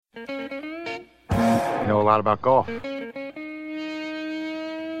You know a lot about golf. Well,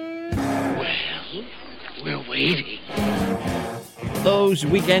 we're waiting. Those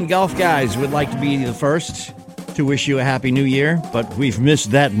weekend golf guys would like to be the first to wish you a Happy New Year, but we've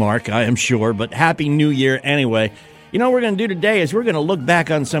missed that mark, I am sure. But Happy New Year anyway. You know what we're going to do today is we're going to look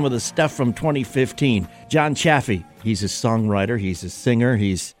back on some of the stuff from 2015. John Chaffey, he's a songwriter, he's a singer,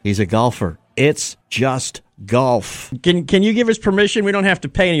 he's a golfer. It's just golf. Can you give us permission? We don't have to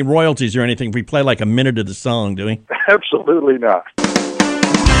pay any royalties or anything if we play like a minute of the song, do we? Absolutely not.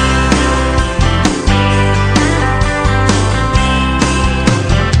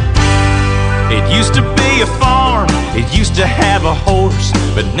 It used to be a farm, it used to have a horse,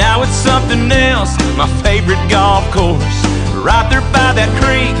 but now it's something else, my favorite golf course. Right there by that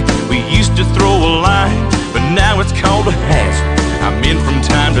creek, we used to throw a line, but now it's called a hazard, I'm in from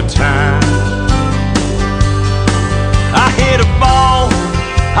time to time. I hit a ball,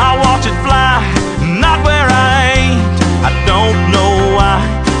 I watch it fly, not where I aimed, I don't know why,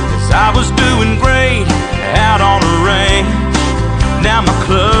 'cause I was doing great out on the range. Now my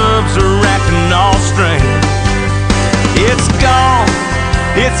clubs are acting all strange. It's golf,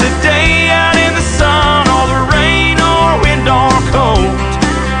 it's a day out in the sun, or the rain, or wind, or cold.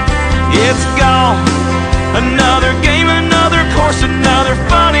 It's golf, another game, another course, another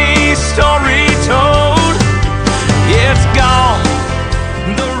funny story told. It's golf,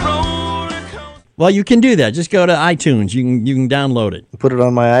 the roller coaster. Well, you can do that. Just go to iTunes. You can download it. Put it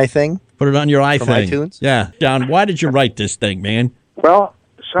on my iThing? Put it on your iThing. From iTunes? Yeah. John, why did you write this thing, man? Well,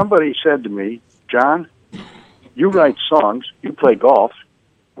 somebody said to me, John, you write songs, you play golf.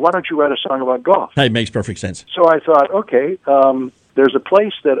 Why don't you write a song about golf? That makes perfect sense. So I thought, okay, there's a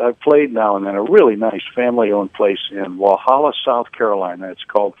place that I've played now and then, a really nice family-owned place in Walhalla, South Carolina. It's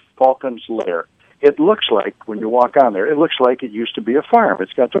called Falcon's Lair. It looks like, when you walk on there, it looks like it used to be a farm.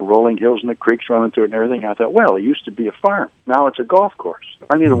 It's got the rolling hills and the creeks running through it and everything. I thought, well, it used to be a farm. Now it's a golf course.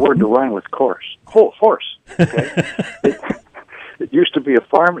 I need a word to rhyme with course. Horse. Okay? It used to be a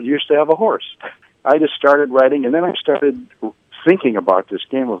farm. It used to have a horse. I just started writing, and then I started thinking about this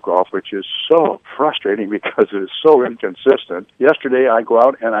game of golf, which is so frustrating because it is so inconsistent. Yesterday, I go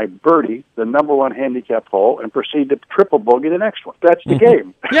out and I birdie the number one handicap hole and proceed to triple bogey the next one. That's the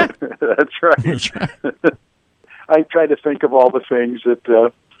game. Yeah. That's right. That's right. I try to think of all the things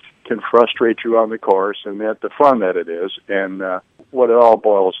that can frustrate you on the course and the fun that it is. And what it all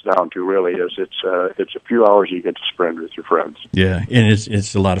boils down to really is it's a few hours you get to spend with your friends. Yeah, and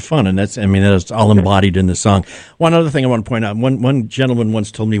it's a lot of fun, and that's all embodied in the song. One other thing I want to point out, one gentleman once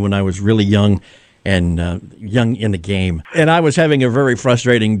told me when I was really young and young in the game, and I was having a very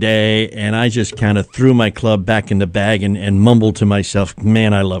frustrating day, and I just kind of threw my club back in the bag and mumbled to myself,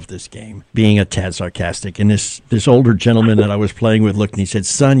 man, I love this game, being a tad sarcastic. And this older gentleman that I was playing with looked and he said,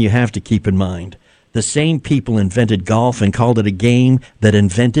 son, you have to keep in mind, the same people invented golf and called it a game that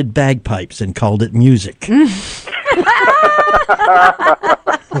invented bagpipes and called it music. I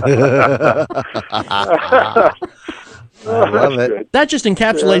love it. That just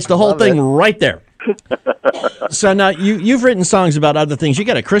encapsulates the whole thing right there. So now you've written songs about other things. You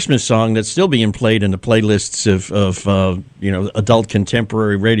got a Christmas song that's still being played in the playlists of adult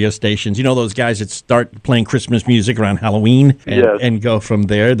contemporary radio stations. You know those guys that start playing Christmas music around Halloween and go from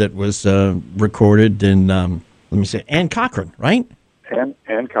there. That was recorded in Ann Cochran, right?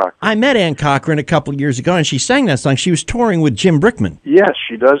 Ann Cochran. I met Ann Cochran a couple of years ago, and she sang that song. She was touring with Jim Brickman. Yes,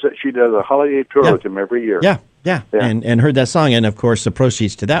 she does it. She does a holiday tour with him every year. Yeah. And heard that song, and of course the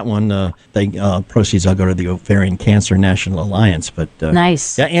proceeds to that one, proceeds I'll go to the Ovarian Cancer National Alliance. But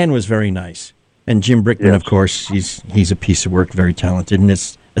nice. Yeah, Ann was very nice, and Jim Brickman, of course, he's a piece of work, very talented, and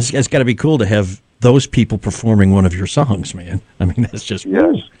it's got to be cool to have those people performing one of your songs, man. I mean, that's just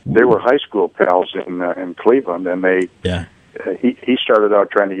They were high school pals in Cleveland, and they he started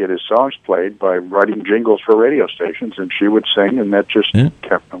out trying to get his songs played by writing jingles for radio stations, and she would sing, and that just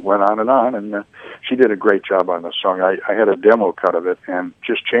went on, and she did a great job on the song. I had a demo cut of it, and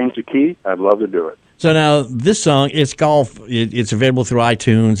just changed the key. I'd love to do it. So now this song, it's golf. It's available through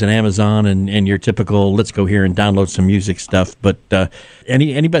iTunes and Amazon and your typical let's go here and download some music stuff. But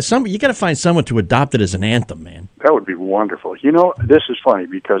you got to find someone to adopt it as an anthem, man. That would be wonderful. You know, this is funny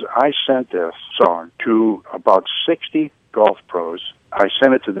because I sent this song to about 60 golf pros. I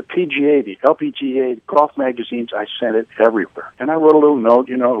sent it to the PGA, the LPGA, golf magazines. I sent it everywhere. And I wrote a little note,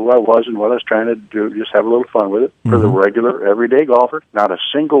 who I was and what I was trying to do, just have a little fun with it for the regular, everyday golfer. Not a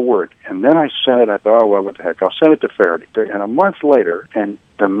single word. And then I sent it. I thought, what the heck? I'll send it to Faraday. And a month later, and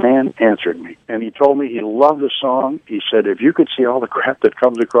the man answered me. And he told me he loved the song. He said, if you could see all the crap that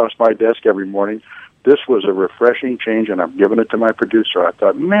comes across my desk every morning, this was a refreshing change, and I'm giving it to my producer. I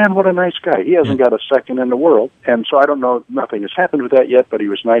thought, man, what a nice guy. He hasn't got a second in the world. And so I don't know, nothing has happened with that yet, but he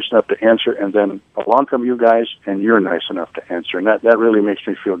was nice enough to answer. And then along come you guys, and you're nice enough to answer. And that really makes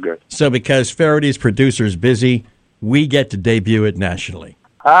me feel good. So because Faraday's producer is busy, we get to debut it nationally.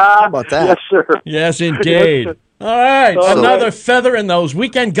 How about that? Yes, sir. Yes, indeed. All right, another feather in those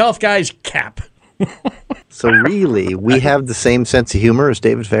Weekend Golf guys' cap. So really, we have the same sense of humor as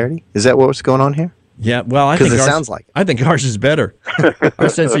David Faraday? Is that what's going on here? Yeah, well, I think it sounds like it. I think ours is better. Our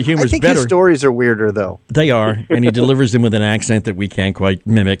sense of humor is better. His stories are weirder, though. They are, and he delivers them with an accent that we can't quite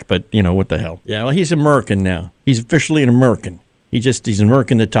mimic, but, what the hell. Yeah, well, he's American now. He's officially an American. He's an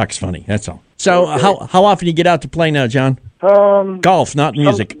American that talks funny, that's all. So how often do you get out to play now, John? Golf, not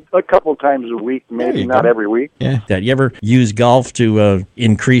music. A couple times a week, maybe not every week. Yeah. Dad, you ever use golf to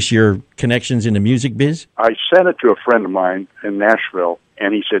increase your connections in the music biz? I sent it to a friend of mine in Nashville,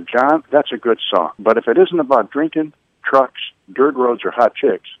 and he said, John, that's a good song. But if it isn't about drinking, trucks, dirt roads, or hot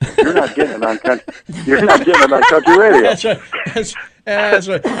chicks, you're not getting it on country radio. That's right. That's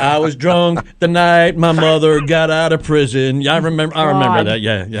right. I was drunk the night my mother got out of prison. I remember that.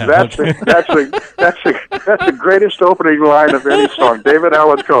 Yeah. That's the greatest opening line of any song. David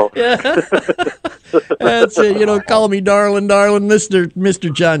Allen Coe. Yeah. That's it. Call me darling,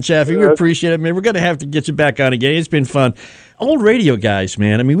 Mr. John Chaffey. We appreciate it, man. We're going to have to get you back on again. It's been fun. Old radio guys,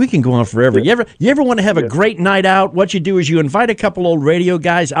 man. I mean, we can go on forever. You ever want to have a great night out? What you do is you invite a couple old radio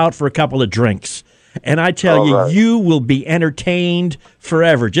guys out for a couple of drinks. And I tell you, you will be entertained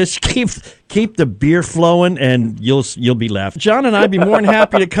forever. Just keep the beer flowing, and you'll be laughing. John and I'd be more than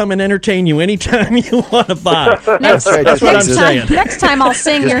happy to come and entertain you anytime you want to buy. That's what I'm saying. Next time I'll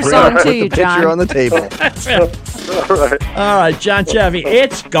sing your song to you, John. Picture on the table. All right, John Chaffey,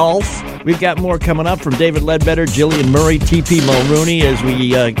 it's golf. We've got more coming up from David Ledbetter, Jillian Murray, TP Mulrooney as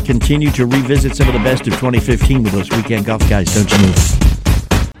we continue to revisit some of the best of 2015 with those Weekend Golf guys. Don't you move.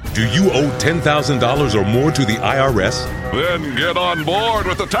 Do you owe $10,000 or more to the IRS? Then get on board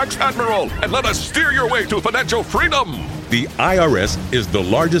with the Tax Admiral and let us steer your way to financial freedom. The IRS is the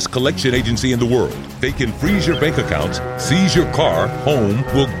largest collection agency in the world. They can freeze your bank accounts, seize your car, home,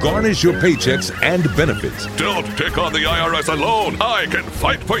 will garnish your paychecks and benefits. Don't take on the IRS alone. I can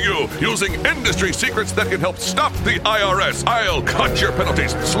fight for you using industry secrets that can help stop the IRS. I'll cut your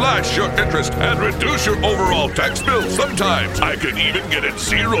penalties, slash your interest, and reduce your overall tax bill. Sometimes I can even get it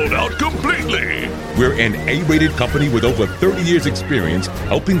zeroed out completely. We're an A-rated company with over 30 years experience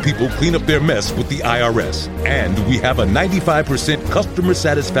helping people clean up their mess with the IRS. And we have a 95% customer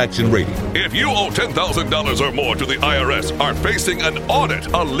satisfaction rating. If you owe $10,000 or more to the IRS, are facing an audit,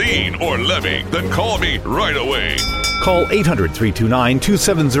 a lien, or levy, then call me right away. Call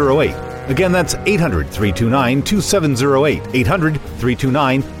 800-329-2708. Again, that's 800-329-2708.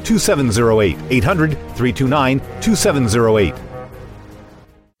 800-329-2708. 800-329-2708.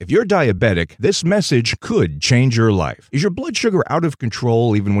 If you're diabetic, this message could change your life. Is your blood sugar out of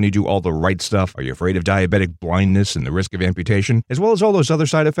control even when you do all the right stuff? Are you afraid of diabetic blindness and the risk of amputation, as well as all those other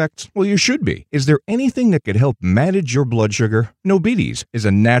side effects? Well, you should be. Is there anything that could help manage your blood sugar? Nobetes is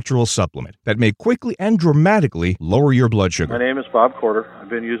a natural supplement that may quickly and dramatically lower your blood sugar. My name is Bob Corder. I've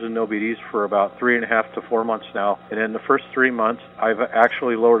been using Nobetes for about 3.5 to 4 months now. And in the first 3 months, I've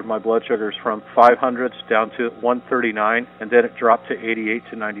actually lowered my blood sugars from 500s down to 139, and then it dropped to 88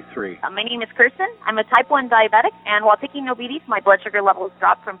 to 93. My name is Kirsten. I'm a type 1 diabetic, and while taking Nobetes, my blood sugar levels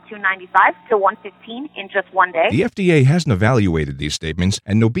dropped from 295 to 115 in just 1 day. The FDA hasn't evaluated these statements,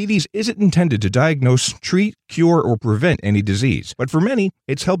 and Nobetes isn't intended to diagnose, treat, cure, or prevent any disease. But for many,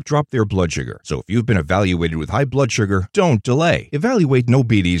 it's helped drop their blood sugar. So if you've been evaluated with high blood sugar, don't delay. Evaluate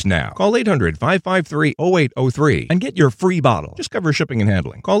Nobetes now. Call 800-553-0803 and get your free bottle. Just cover shipping and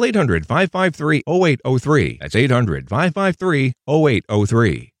handling. Call 800-553-0803. That's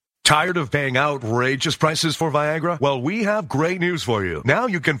 800-553-0803. Tired of paying outrageous prices for Viagra? Well, we have great news for you. Now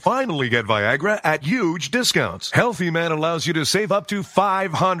you can finally get Viagra at huge discounts. Healthy Man allows you to save up to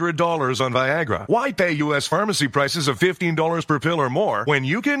 $500 on Viagra. Why pay U.S. pharmacy prices of $15 per pill or more when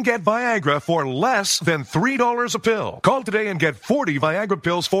you can get Viagra for less than $3 a pill? Call today and get 40 Viagra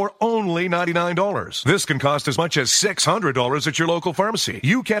pills for only $99. This can cost as much as $600 at your local pharmacy.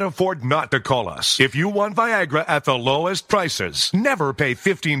 You can't afford not to call us. If you want Viagra at the lowest prices, never pay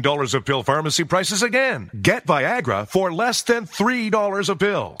 $15 $3 a pill pharmacy prices again. Get Viagra for less than $3 a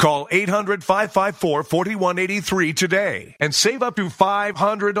pill. Call 800-554-4183 today and save up to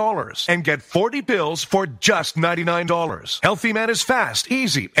 $500 and get 40 pills for just $99. Healthy Man is fast,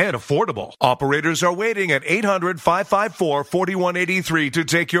 easy, and affordable. Operators are waiting at 800-554-4183 to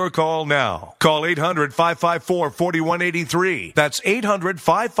take your call now. Call 800-554-4183. That's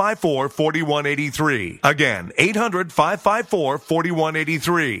 800-554-4183. Again,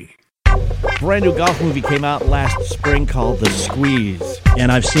 800-554-4183. Brand new golf movie came out last spring called The Squeeze. And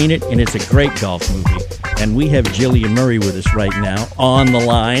I've seen it, and it's a great golf movie. And we have Jillian Murray with us right now on the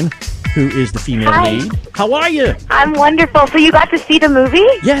line, who is the female lead. How are you? I'm wonderful. So you got to see the movie?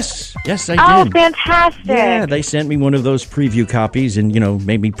 Yes, I did. Oh, fantastic. Yeah, they sent me one of those preview copies and,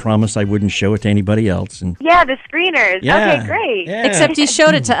 made me promise I wouldn't show it to anybody else. And yeah, the screeners. Yeah. Okay, great. Yeah. Except he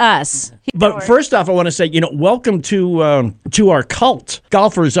showed it to us. But first off, I want to say, welcome to our cult.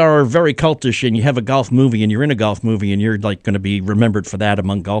 Golfers are very cultish, and you have a golf movie, and you're in a golf movie, and you're like going to be remembered for that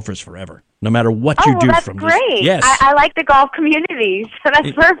among golfers forever, no matter what you do that's from great. this. Yes, I like the golf community, so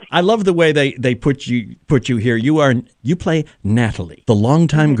that's perfect. I love the way they put you here. You play Natalie, the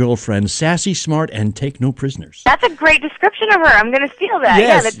longtime girlfriend, sassy, smart, and take no prisoners. That's a great description of her. I'm going to steal that.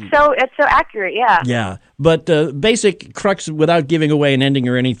 Yes. Yeah, it's so accurate. Yeah. Yeah. But basic crux, without giving away an ending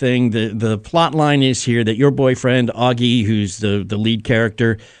or anything, the plot line is here that your boyfriend, Augie, who's the lead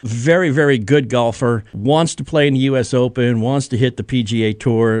character, very, very good golfer, wants to play in the U.S. Open, wants to hit the PGA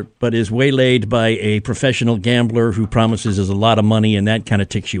Tour, but is waylaid by a professional gambler who promises us a lot of money, and that kind of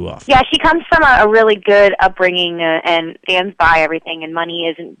ticks you off. Yeah, she comes from a really good upbringing and stands by everything, and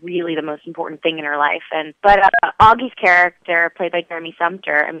money isn't really the most important thing in her life. But Augie's character, played by Jeremy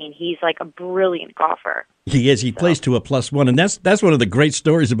Sumter, he's like a brilliant golfer. He is. He plays to a +1, and that's one of the great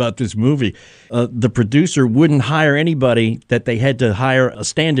stories about this movie. The producer wouldn't hire anybody that they had to hire a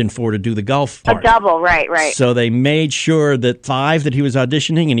stand-in for to do the golf part. A double, right. So they made sure that 5 that he was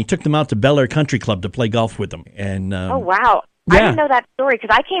auditioning, and he took them out to Bel Air Country Club to play golf with them. And oh, wow. Yeah. I didn't know that story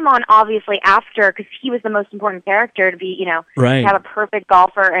because I came on obviously after because he was the most important character to be, right. to have a perfect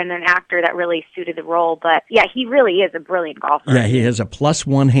golfer and an actor that really suited the role. But yeah, he really is a brilliant golfer. Yeah, he has a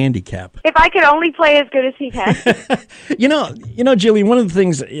 +1 handicap. If I could only play as good as he can. Jillian, one of the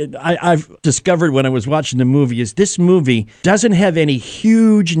things I've discovered when I was watching the movie is this movie doesn't have any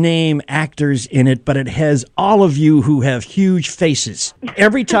huge name actors in it, but it has all of you who have huge faces.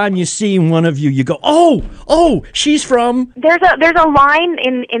 Every time you see one of you, you go, oh, she's from... There's a line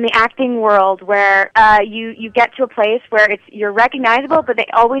in the acting world where you get to a place where you're recognizable, but they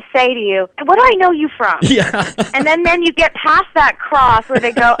always say to you, "What do I know you from?" Yeah. And then you get past that cross where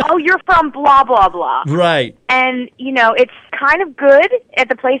they go, "Oh, you're from blah blah blah." Right. And it's kind of good at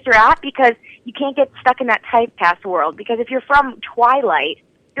the place you're at because you can't get stuck in that typecast world. Because if you're from Twilight,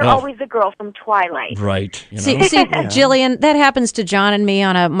 you're always the girl from Twilight. Right. See, Jillian, that happens to John and me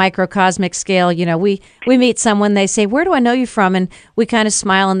on a microcosmic scale. We meet someone, they say, "Where do I know you from?" And we kind of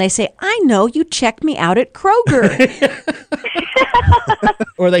smile and they say, "I know, you checked me out at Kroger."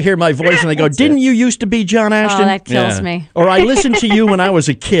 Or they hear my voice and they go, "Didn't you used to be John Ashton?" Oh, that kills me. Or I listened to you when I was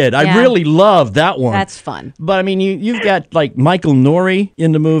a kid. I Yeah. really loved that one. That's fun. But you've got like Michael Norrie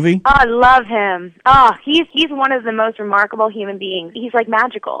in the movie. Oh, I love him. Oh, he's one of the most remarkable human beings. He's like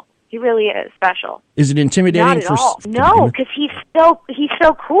magical. He really is special. Is it intimidating? Not at all. No, because he's so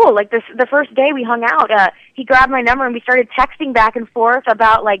cool. Like the first day we hung out, he grabbed my number and we started texting back and forth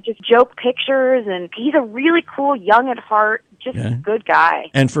about like just joke pictures. And he's a really cool, young at heart, just a good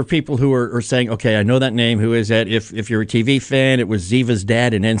guy. And for people who are saying, okay, I know that name, who is that? If you're a TV fan, it was Ziva's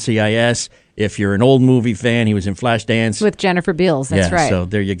dad in NCIS. If you're an old movie fan, he was in Flashdance. With Jennifer Beals, that's right. So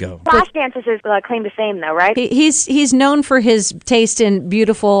there you go. Flashdance is his claim to fame, though, right? He's known for his taste in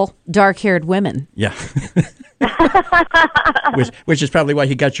beautiful, dark-haired women. Yeah. which is probably why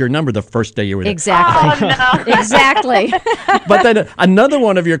he got your number the first day you were there. Exactly. Oh, no. Exactly. But then another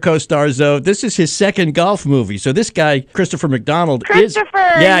one of your co-stars, though, this is his second golf movie. So this guy, Christopher McDonald, he is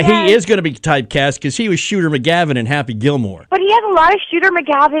going to be typecast because he was Shooter McGavin in Happy Gilmore. But he has a lot of Shooter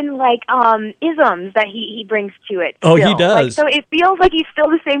McGavin isms that he brings to it. Oh, still. he does. So it feels like he's still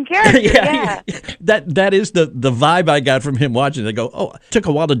the same character. Yeah. That is the vibe I got from him watching. They go, it took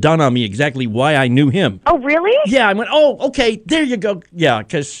a while to dawn on me exactly why I knew him. Oh, really? Yeah, I went, okay, there you go. Yeah,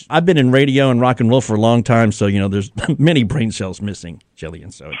 because I've been in radio and rock and roll for a long time, so, there's many brain cells missing,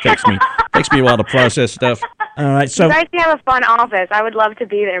 Jillian, so it takes me a while to process stuff. All right, so... You guys have a fun office. I would love to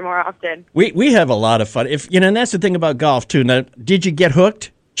be there more often. We have a lot of fun. And that's the thing about golf, too. Now, did you get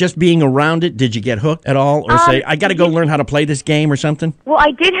hooked? just being around it, did you get hooked at all? Or say, I got to go learn how to play this game or something? Well,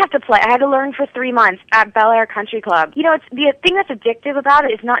 I did have to play. I had to learn for 3 months at Bel Air Country Club. You know, it's the thing that's addictive about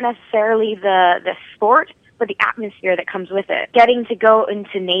it is not necessarily the sport, but the atmosphere that comes with it. Getting to go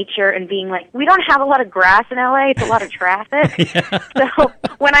into nature and being like, we don't have a lot of grass in LA, it's a lot of traffic. So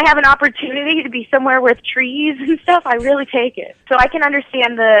when I have an opportunity to be somewhere with trees and stuff, I really take it. So I can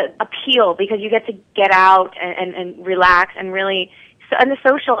understand the appeal because you get to get out and relax and really, and the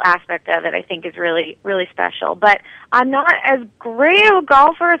social aspect of it I think is really, really special. But I'm not as great of a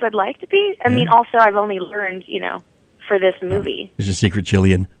golfer as I'd like to be. I mean, also I've only learned, for this movie. There's a secret,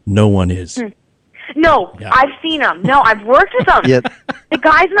 Jillian. No one is. No, Yeah. I've seen them. No, I've worked with them. Yep. The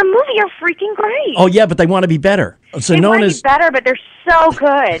guys in the movie are freaking great. Oh, yeah, but they want to be better. So they no one might is. be better, but they're so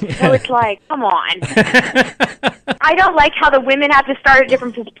good. So it's like, come on. I don't like how the women have to start at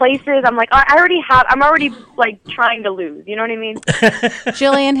different places. I'm like, I'm already like trying to lose. You know what I mean?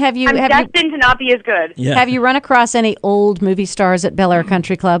 Jillian, I'm destined to not be as good. Yeah. Have you run across any old movie stars at Bel Air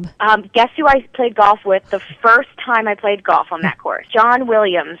Country Club? Guess who I played golf with the first time I played golf on that course? John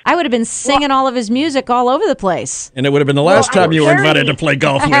Williams. I would have been singing all of his music all over the place. And it would have been the last time you were invited to play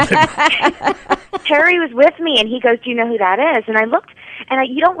golf with him. Terry was with me, and he goes, do you know who that is? And I looked, and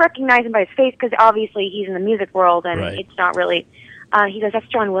you don't recognize him by his face because obviously he's in the music world, and it's not really... he goes, that's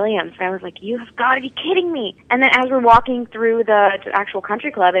John Williams. And I was like, you have got to be kidding me. And then as we're walking through the actual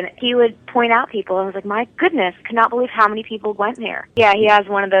country club, and he would point out people, I was like, my goodness, could not believe how many people went there. Yeah, he has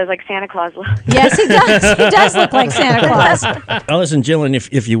one of those like Santa Claus looks. Yes, he does. He does look like Santa Claus. Now, listen, Jillian,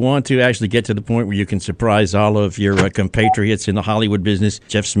 if you want to actually get to the point where you can surprise all of your compatriots in the Hollywood business,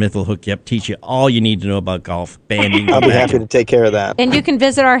 Jeff Smith will hook you up, teach you all you need to know about golf, banding. I'll be happy to take care of that. And you can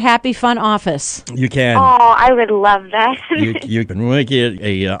visit our Happy Fun office. You can. Oh, I would love that. You can make it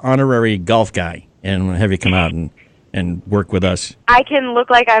a honorary golf guy and have you come out and work with us. I can look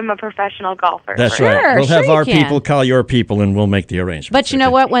like I'm a professional golfer. That's right. We'll have our people call your people, and we'll make the arrangements. But you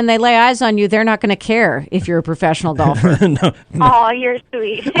know what? When they lay eyes on you, they're not going to care if you're a professional golfer. No. Oh, you're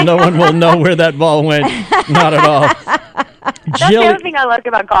sweet. No one will know where that ball went. Not at all. That's the other thing I like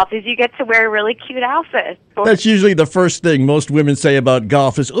about golf is you get to wear really cute outfits. That's usually the first thing most women say about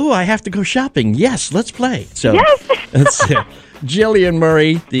golf is, "Oh, I have to go shopping." Yes, let's play. So yes. That's it. Jillian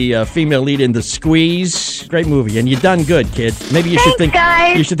Murray, the female lead in The Squeeze. Great movie, and you've done good, kid. Maybe you should think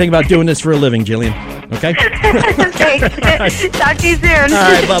guys. You should think about doing this for a living, Jillian. Okay? Thanks. Talk to you soon.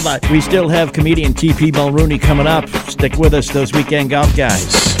 All right, bye-bye. We still have comedian TP Mulrooney coming up. Stick with us, those weekend golf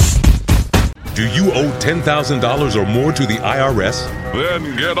guys. Do you owe $10,000 or more to the IRS?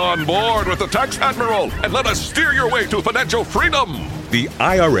 Then get on board with the Tax Admiral and let us steer your way to financial freedom. The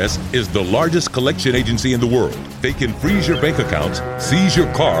IRS is the largest collection agency in the world. They can freeze your bank accounts, seize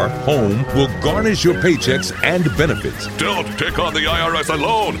your car, home, will garnish your paychecks and benefits. Don't take on the IRS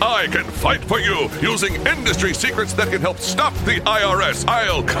alone. I can fight for you using industry secrets that can help stop the IRS.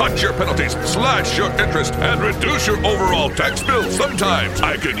 I'll cut your penalties, slash your interest, and reduce your overall tax bill. Sometimes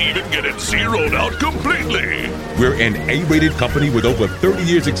I can even get it zeroed out completely. We're an A-rated company with over 30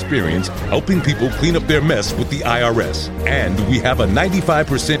 years experience helping people clean up their mess with the IRS. And we have a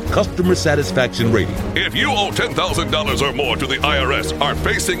 95% customer satisfaction rating. If you owe $10,000 or more to the IRS, are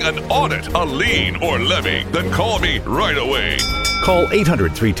facing an audit, a lien, or levy, then call me right away. Call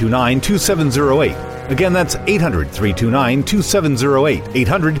 800-329-2708. Again, that's 800-329-2708.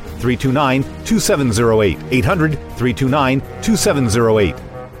 800-329-2708. 800-329-2708.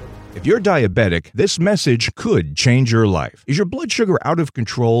 If you're diabetic, this message could change your life. Is your blood sugar out of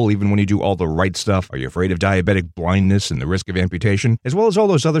control even when you do all the right stuff? Are you afraid of diabetic blindness and the risk of amputation, as well as all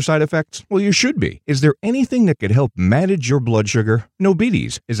those other side effects? Well, you should be. Is there anything that could help manage your blood sugar?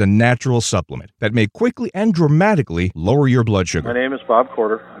 Nobetes is a natural supplement that may quickly and dramatically lower your blood sugar. My name is Bob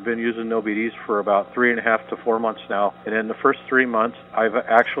Corder. I've been using Nobetes for about 3.5 to 4 months now. And in the first 3 months, I've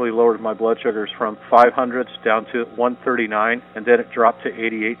actually lowered my blood sugars from 500s down to 139, and then it dropped to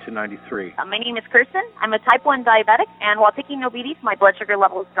 88 to 93. My name is Kirsten. I'm a type 1 diabetic, and while taking Nobetes, my blood sugar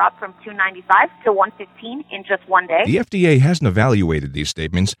levels dropped from 295 to 115 in just 1 day. The FDA hasn't evaluated these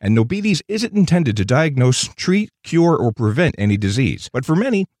statements, and Nobetes isn't intended to diagnose, treat, cure, or prevent any disease. But for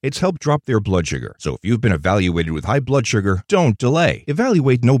many, it's helped drop their blood sugar. So if you've been evaluated with high blood sugar, don't delay.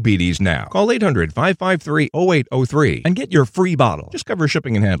 Evaluate Nobetes now. Call 800-553-0803 and get your free bottle. Just cover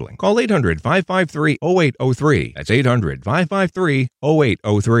shipping and handling. Call 800-553-0803. That's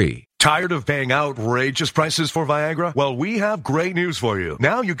 800-553-0803. Tired of paying outrageous prices for Viagra? Well, we have great news for you.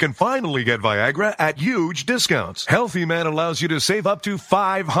 Now you can finally get Viagra at huge discounts. Healthy Man allows you to save up to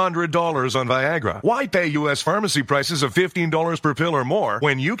 $500 on Viagra. Why pay U.S. pharmacy prices of $15 per pill or more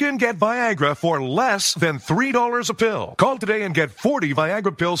when you can get Viagra for less than $3 a pill? Call today and get 40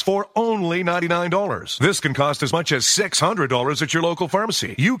 Viagra pills for only $99. This can cost as much as $600 at your local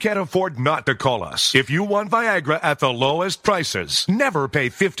pharmacy. You can't afford not to call us. If you want Viagra at the lowest prices, never pay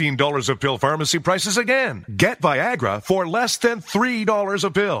 $15 a pill pharmacy prices again. Get Viagra for less than $3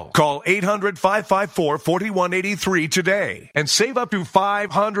 a pill. Call 800-554-4183 today and save up to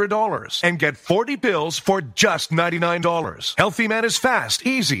 $500 and get 40 pills for just $99. Healthy Man is fast,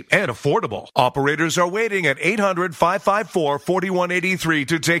 easy, and affordable. Operators are waiting at 800-554-4183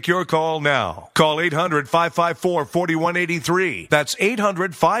 to take your call now. Call 800-554-4183. That's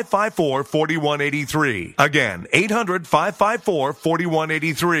 800-554-4183. Again,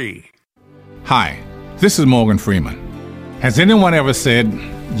 800-554-4183. Hi, this is Morgan Freeman. Has anyone ever said,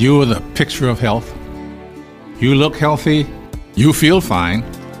 you're the picture of health? You look healthy, you feel fine,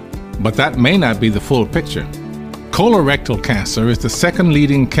 but that may not be the full picture. Colorectal cancer is the second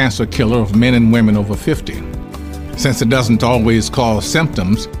leading cancer killer of men and women over 50. Since it doesn't always cause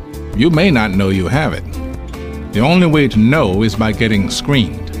symptoms, you may not know you have it. The only way to know is by getting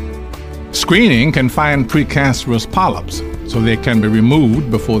screened. Screening can find precancerous polyps, so they can be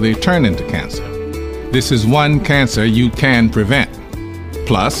removed before they turn into cancer. This is one cancer you can prevent.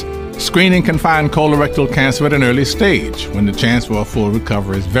 Plus, screening can find colorectal cancer at an early stage when the chance for a full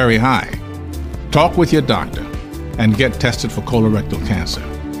recovery is very high. Talk with your doctor and get tested for colorectal cancer.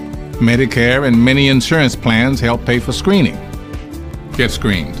 Medicare and many insurance plans help pay for screening. Get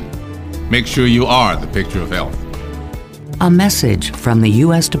screened. Make sure you are the picture of health. A message from the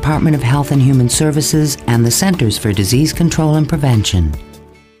U.S. Department of Health and Human Services and the Centers for Disease Control and Prevention.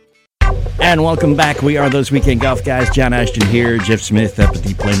 And welcome back. We are those weekend golf guys. John Ashton here, Jeff Smith up at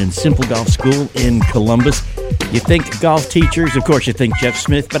the Plain and Simple Golf School in Columbus. You think golf teachers, of course you think Jeff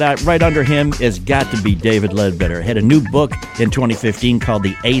Smith, but right under him has got to be David Ledbetter. Had a new book in 2015 called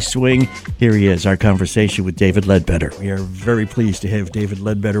The A-Swing. Here he is, our conversation with David Ledbetter. We are very pleased to have David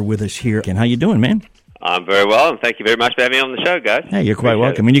Ledbetter with us here. And how you doing, man? I'm very well, and thank you very much for having me on the show, guys. Hey, you're quite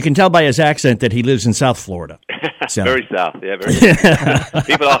welcome. And you can tell by his accent that he lives in South Florida. So. Very south, yeah, very south.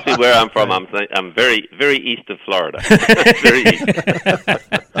 People ask me where I'm from. I'm very, very east of Florida. Very east.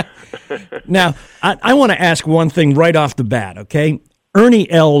 Now, I want to ask one thing right off the bat, okay? Ernie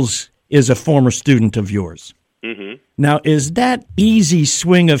Els is a former student of yours. Mm-hmm. Now, is that easy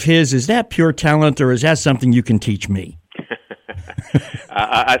swing of his, is that pure talent, or is that something you can teach me?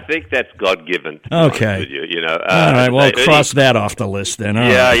 I think that's God-given. Okay. With you, all right, well, cross that off the list then. All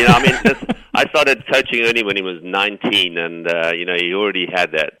yeah, right. I started coaching Ernie when he was 19, and, he already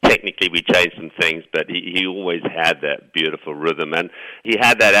had that. Technically, we changed some things, but he always had that beautiful rhythm. And he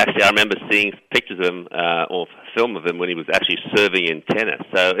had that, actually, I remember seeing pictures of him, or film of him when he was actually serving in tennis.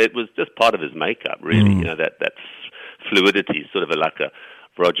 So it was just part of his makeup, really, that fluidity, sort of like a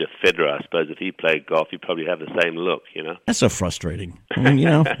Roger Federer, I suppose. If he played golf, he'd probably have the same look, That's so frustrating. I mean,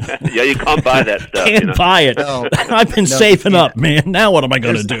 Yeah, you can't buy that stuff. Can't buy it. No, I've been saving up, man. Now what am I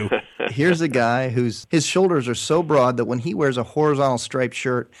going to do? Here's a guy his shoulders are so broad that when he wears a horizontal striped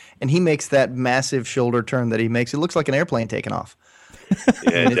shirt and he makes that massive shoulder turn that he makes, it looks like an airplane taking off.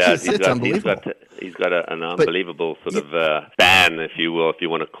 Yeah, it's unbelievable. He's got an unbelievable sort of span, if you will, if you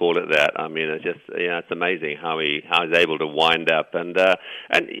want to call it that. I mean, it's just it's amazing how he's able to wind up, and I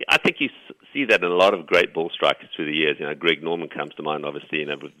think you see that in a lot of great ball strikers through the years. Greg Norman comes to mind, obviously,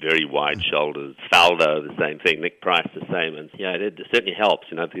 with very wide shoulders. Faldo, the same thing. Nick Price, the same, and it certainly helps.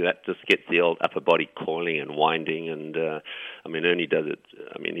 That just gets the old upper body coiling and winding, and Ernie does it.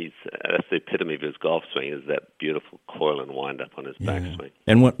 That's the epitome of his golf swing, is that beautiful coil and wind up on his backswing.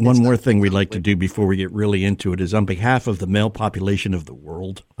 And one more thing we'd like to do before we get really into it is, on behalf of the male population of the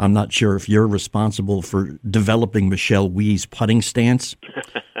world, I'm not sure if you're responsible for developing Michelle Wee's putting stance,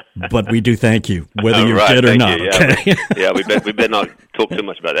 but we do thank you, whether you did or not. Okay? We better not talk too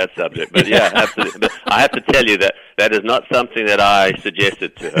much about that subject. But yeah, absolutely. But I have to tell you that is not something that I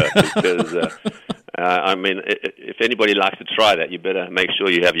suggested to her, because if anybody likes to try that, you better make sure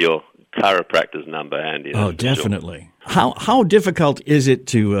you have your chiropractor's number handy. Oh, definitely. Sure. How difficult is it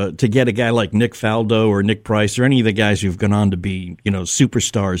to get a guy like Nick Faldo or Nick Price or any of the guys who've gone on to be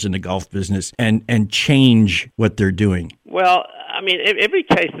superstars in the golf business and change what they're doing? Well, I mean, every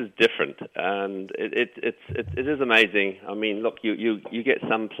case is different, and it is amazing. I mean, look, you get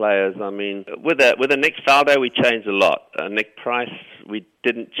some players. I mean, with a Nick Faldo, we changed a lot. Nick Price, we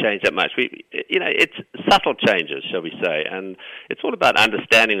didn't change that much. It's subtle changes, shall we say, and it's all about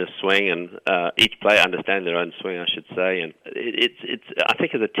understanding the swing, and each player understanding their own swing, I should say. And it's I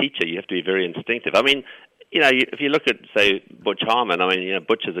think as a teacher, you have to be very instinctive. I mean, if you look at, say, Butch Harmon, I mean,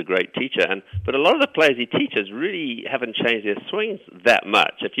 Butch is a great teacher, but a lot of the players he teaches really haven't changed their swings that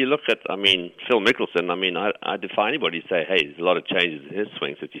much. If you look at, I mean, Phil Mickelson, I mean, I defy anybody to say, hey, there's a lot of changes in his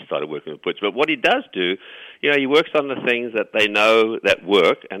swing since he started working with Butch. But what he does do, he works on the things that they know that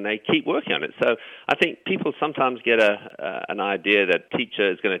work, and they keep working on it. So I think people sometimes get an idea that teacher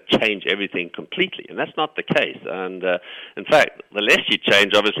is going to change everything completely, and that's not the case. And in fact, the less you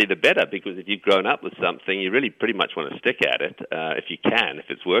change, obviously, the better, because if you've grown up with something, you really pretty much want to stick at it if you can, if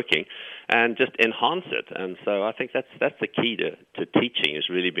it's working, and just enhance it. And so I think that's the key to teaching, is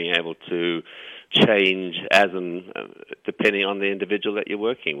really being able to change as and depending on the individual that you're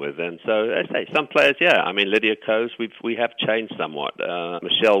working with. And so I say some players, I mean, Lydia Coase, we have changed somewhat.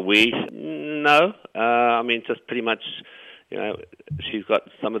 Michelle Wee, no. I mean, just pretty much. She's got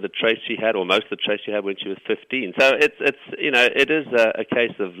some of the traits she had, or most of the traits she had when she was 15. So it is a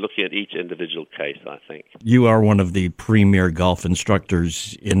case of looking at each individual case, I think. You are one of the premier golf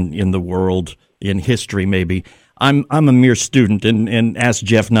instructors in the world, in history maybe. I'm a mere student, and ask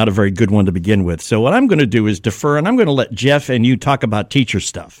Jeff, not a very good one to begin with. So what I'm going to do is defer, and I'm going to let Jeff and you talk about teacher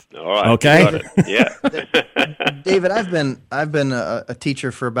stuff. All right. Okay? You got it. Yeah. David, I've been a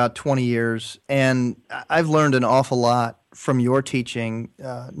teacher for about 20 years, and I've learned an awful lot from your teaching,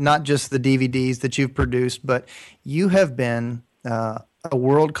 not just the DVDs that you've produced, but you have been a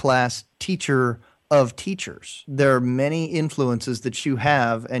world-class teacher of teachers. There are many influences that you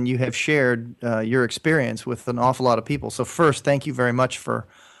have, and you have shared your experience with an awful lot of people. So first, thank you very much for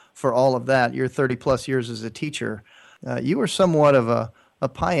all of that. Your 30-plus years as a teacher. You were somewhat of a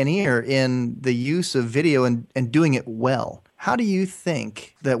pioneer in the use of video and doing it well. How do you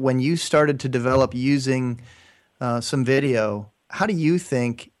think that when you started to develop using some video, how do you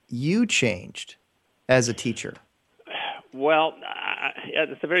think you changed as a teacher? Well,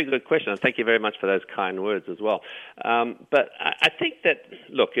 that's a very good question, and thank you very much for those kind words as well. But I think that,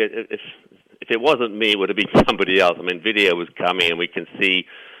 look, if it wasn't me, it would have been somebody else. I mean, video was coming, and we can see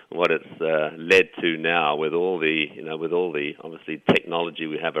what it's led to now with all the, obviously technology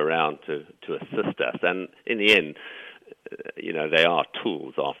we have around to assist us. And in the end, they are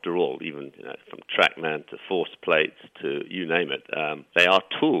tools after all, even from TrackMan to force plates to you name it. They are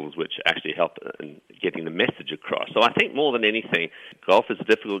tools which actually help in getting the message across. So I think more than anything, golf is a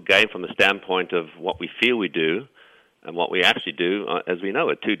difficult game from the standpoint of what we feel we do and what we actually do, as we know,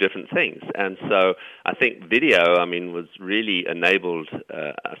 are two different things. And so I think video, was really enabled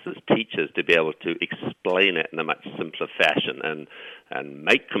us as teachers to be able to explain it in a much simpler fashion and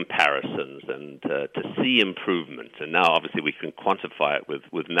make comparisons and to see improvements. And now, obviously, we can quantify it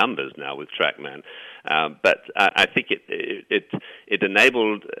with numbers now with TrackMan. But I think it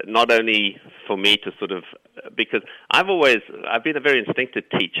enabled not only for me to sort of, because I've been a very instinctive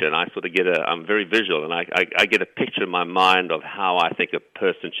teacher, and I sort of I'm very visual, and I get a picture in my mind of how I think a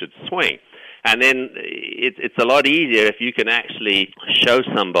person should swing. And then it's a lot easier if you can actually show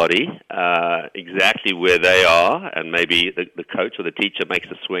somebody exactly where they are, and maybe the coach or the teacher makes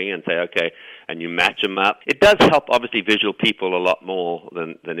a swing and say, okay, and you match them up. It does help, obviously, visual people a lot more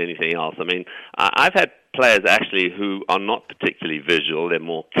than anything else. I mean, I've had players actually who are not particularly visual. They're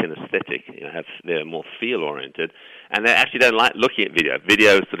more kinesthetic, they're more feel-oriented, and they actually don't like looking at video.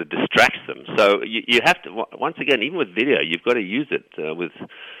 Video sort of distracts them. So you have to, once again, even with video, you've got to use it with,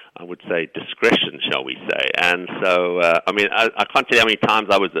 I would say, discretion, shall we say. And so, I can't tell you how many times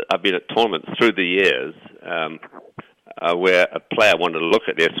I've been at tournaments through the years where a player wanted to look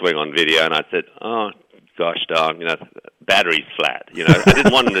at their swing on video, and I said, oh, gosh darn, battery's flat. I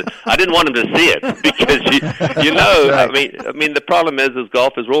didn't want him to see it because I mean the problem is as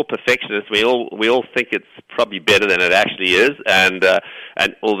golfers, we're all perfectionists. We all think it's probably better than it actually is, and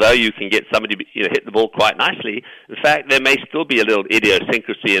although you can get somebody to hit the ball quite nicely, in fact there may still be a little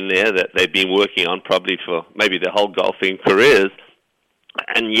idiosyncrasy in there that they've been working on probably for maybe their whole golfing careers.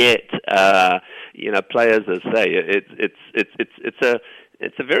 And yet, players, as I say,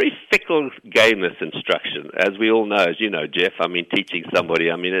 it's a very fickle game, this instruction, as we all know, as you know, Jeff. Teaching somebody,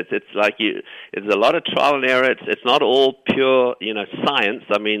 it's like it's a lot of trial and error. It's not all pure, science.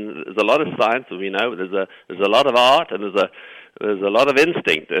 There's a lot of science, we know. There's a lot of art, and there's a lot of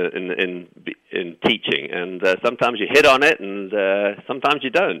instinct in teaching, and sometimes you hit on it, and sometimes you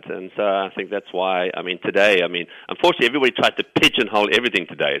don't. And so I think that's why, today, unfortunately, everybody tries to pigeonhole everything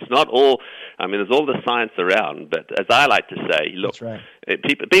today. It's not all, there's all the science around, but as I like to say, look,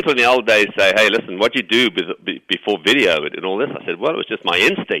 people in the old days say, hey, listen, what you do before video and all this? I said, well, it was just my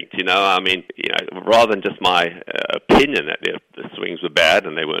instinct, rather than just my opinion that the swings were bad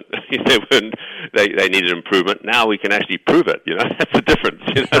and they weren't, they needed improvement. Now we can actually prove it. That's the difference.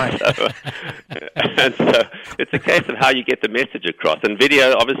 And so it's a case of how you get the message across. And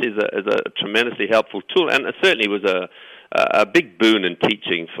video obviously is a tremendously helpful tool, and it certainly was a big boon in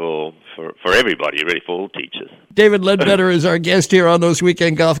teaching for everybody, really, for all teachers. David Ledbetter is our guest here on those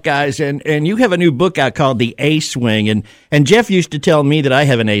Weekend Golf Guys, and you have a new book out called The A Swing, and Jeff used to tell me that I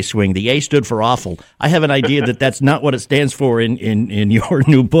have an A swing. The A stood for awful. I have an idea that that's not what it stands for in your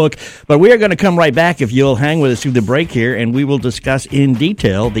new book, but we are going to come right back if you'll hang with us through the break here, and we will discuss in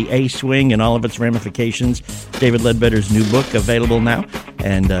detail the A swing and all of its ramifications. David Ledbetter's new book available now,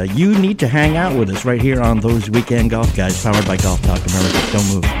 and you need to hang out with us right here on those Weekend Golf Guys, powered by Golf Talk America.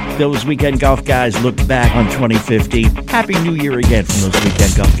 Don't move. Those Weekend Golf Guys look back on 2015. Happy New Year again from those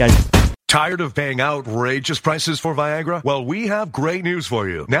Weekend Golf Guys. Tired of paying outrageous prices for Viagra? Well, we have great news for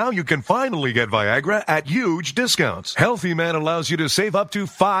you. Now you can finally get Viagra at huge discounts. Healthy Man allows you to save up to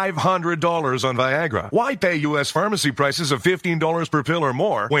 $500 on Viagra. Why pay U.S. pharmacy prices of $15 per pill or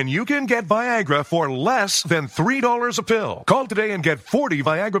more when you can get Viagra for less than $3 a pill? Call today and get 40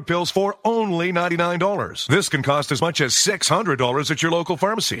 Viagra pills for only $99. This can cost as much as $600 at your local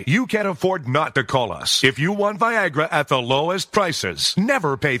pharmacy. You can't afford not to call us. If you want Viagra at the lowest prices,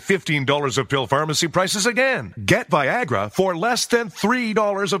 never pay $15 of pill pharmacy prices again. Get Viagra for less than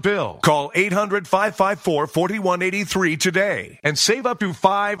 $3 a pill. Call 800-554-4183 today and save up to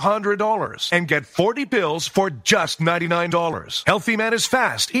 $500 and get 40 pills for just $99. Healthy Man is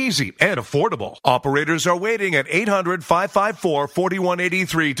fast, easy, and affordable. Operators are waiting at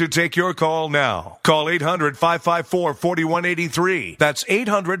 800-554-4183 to take your call now. Call 800-554-4183. That's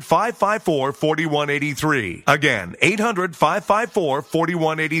 800-554-4183. Again,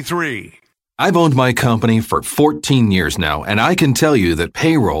 800-554-4183. I've owned my company for 14 years now, and I can tell you that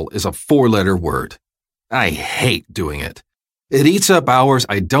payroll is a 4-letter word. I hate doing it. It eats up hours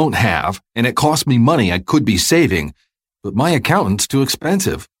I don't have, and it costs me money I could be saving, but my accountant's too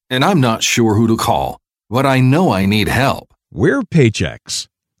expensive, and I'm not sure who to call, but I know I need help. We're Paychex,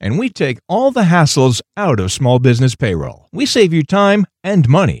 and we take all the hassles out of small business payroll. We save you time and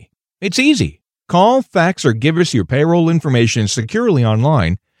money. It's easy. Call, fax, or give us your payroll information securely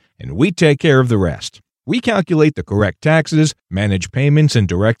online, and we take care of the rest. We calculate the correct taxes, manage payments and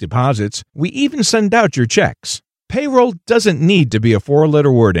direct deposits. We even send out your checks. Payroll doesn't need to be a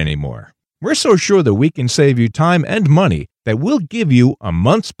 4-letter word anymore. We're so sure that we can save you time and money that we'll give you a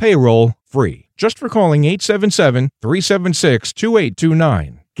month's payroll free, just for calling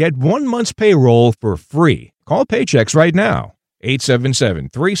 877-376-2829. Get 1 month's payroll for free. Call Paychex right now.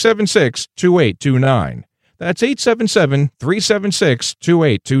 877-376-2829. That's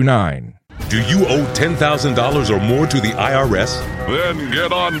 877-376-2829. Do you owe $10,000 or more to the IRS? Then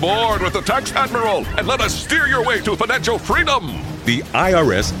get on board with the Tax Admiral and let us steer your way to financial freedom. The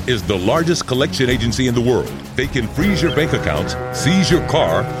IRS is the largest collection agency in the world. They can freeze your bank accounts, seize your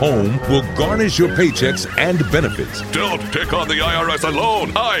car, home, will garnish your paychecks and benefits. Don't take on the IRS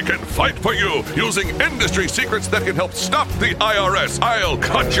alone. I can fight for you using industry secrets that can help stop the IRS. I'll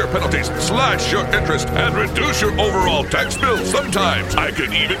cut your penalties, slash your interest, and reduce your overall tax bill. Sometimes I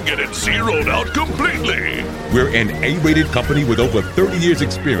can even get it zeroed out completely. We're an A-rated company with over 30 years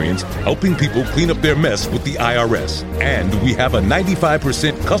experience helping people clean up their mess with the IRS. And we have a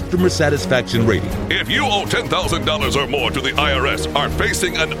 95% customer satisfaction rating. If you owe $10,000 or more to the IRS, are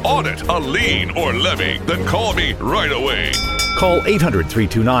facing an audit, a lien, or levy, then call me right away. Call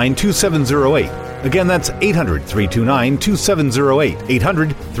 800-329-2708. Again, that's 800-329-2708.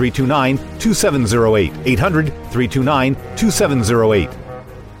 800-329-2708. 800-329-2708.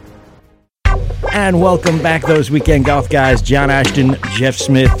 And welcome back, those Weekend Golf Guys. John Ashton, Jeff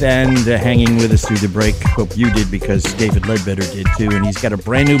Smith, and hanging with us through the break. Hope you did, because David Ledbetter did too. And he's got a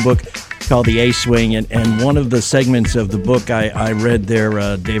brand new book called The A Swing. And one of the segments of the book I read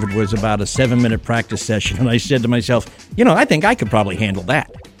there, David, was about a 7-minute practice session. And I said to myself, I think I could probably handle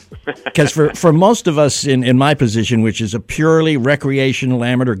that. Because for most of us in my position, which is a purely recreational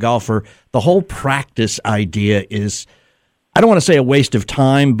amateur golfer, the whole practice idea is, I don't want to say a waste of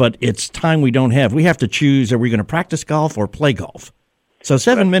time, but it's time we don't have. We have to choose, are we going to practice golf or play golf? So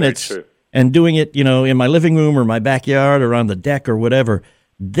 7 minutes and doing it, in my living room or my backyard or on the deck or whatever,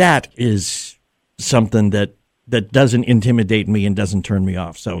 that is something that that doesn't intimidate me and doesn't turn me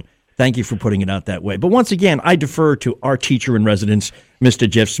off. So thank you for putting it out that way. But once again, I defer to our teacher in residence, Mr.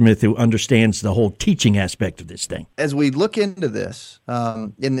 Jeff Smith, who understands the whole teaching aspect of this thing. As we look into this,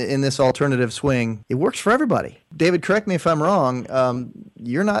 in this alternative swing, it works for everybody. David, correct me if I'm wrong.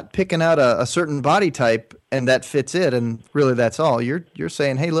 You're not picking out a certain body type and that fits it, and really that's all. You're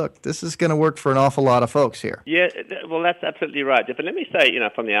saying, hey, look, this is going to work for an awful lot of folks here. Yeah, well, that's absolutely right, Jeff. And let me say,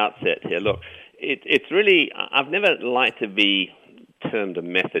 from the outset here, look, it's really, I've never liked to be termed a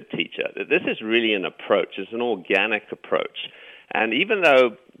method teacher. This is really an approach. It's an organic approach. And even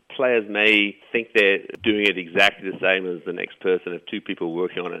though players may think they're doing it exactly the same as the next person, if two people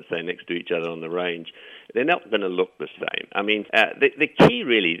working on it, say, next to each other on the range, they're not going to look the same. I mean, the key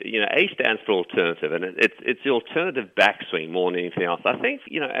really, A stands for alternative, and it's the alternative backswing more than anything else. I think,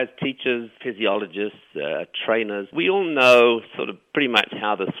 as teachers, physiologists, trainers, we all know sort of pretty much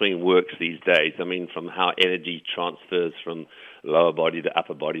how the swing works these days. I mean, from how energy transfers from lower body to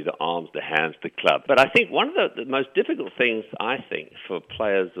upper body, the arms, the hands, the club. But I think one of the most difficult things, I think, for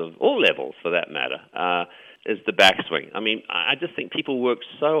players of all levels, for that matter, is the backswing. I mean, I just think people work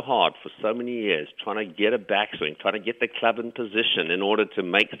so hard for so many years trying to get a backswing, trying to get the club in position in order to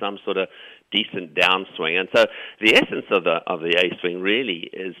make some sort of decent downswing. And so the essence of the A swing really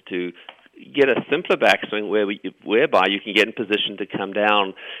is to get a simpler backswing whereby you can get in position to come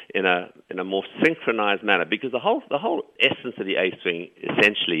down in a more synchronized manner, because the whole essence of the A swing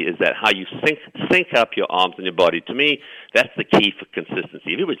essentially is that how you sync up your arms and your body. To me, that's the key for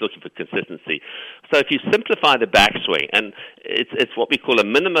consistency. Everybody's looking for consistency. So if you simplify the backswing, and it's what we call a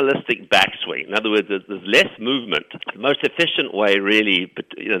minimalistic backswing. In other words, there's less movement. The most efficient way, really,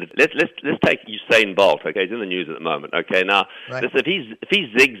 let's take Usain Bolt. Okay, he's in the news at the moment. Okay, now right. If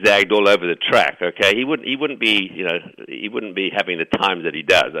he zigzagged all over the track, okay, he wouldn't be having the times that he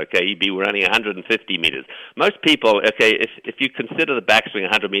does. Okay, he'd be running 150 meters. Most people, okay, if you consider the backswing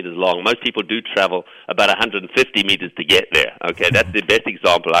 100 meters long, most people do travel about 150 meters to get there. Okay, that's the best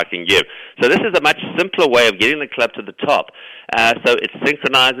example I can give. So this is a much simpler way of getting the club to the top. So it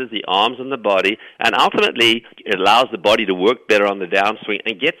synchronizes the arms and the body, and ultimately it allows the body to work better on the downswing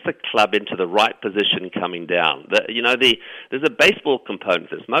and gets the club into the right position coming down. There's a baseball component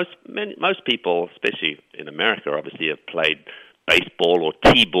to this. Most people, especially in America, obviously have played baseball or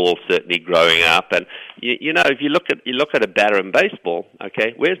T-ball certainly growing up, and if you look at a batter in baseball,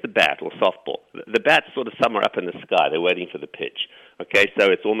 okay, where's the bat or softball? The bat's sort of somewhere up in the sky. They're waiting for the pitch. Okay, so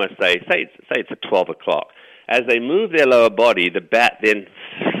it's almost say it's at 12 o'clock. As they move their lower body, the bat then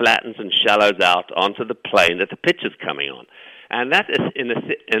flattens and shallows out onto the plane that the pitch is coming on. And that, is, in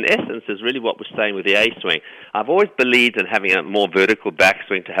essence, is really what we're saying with the A-swing. I've always believed in having a more vertical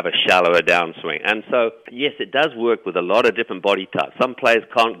backswing to have a shallower downswing. And so, yes, it does work with a lot of different body types. Some players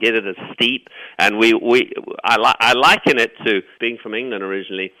can't get it as steep, and I liken it to, being from England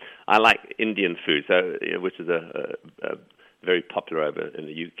originally, I like Indian food, which is a very popular over in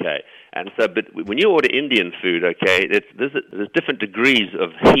the UK. And so, but when you order Indian food, okay, there's different degrees of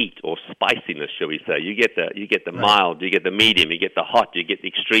heat or spiciness, shall we say. You get the mild, you get the medium, you get the hot, you get the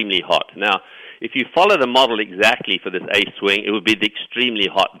extremely hot. Now, if you follow the model exactly for this A swing, it would be the extremely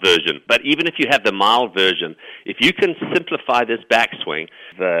hot version. But even if you have the mild version, if you can simplify this backswing,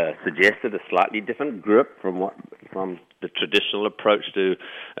 suggested a slightly different grip from the traditional approach to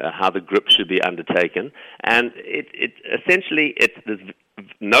how the grip should be undertaken, and it essentially there's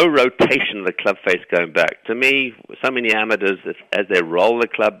no rotation of the club face going back. To me, so many amateurs, as they roll the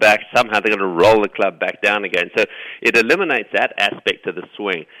club back, somehow they're going to roll the club back down again. So it eliminates that aspect of the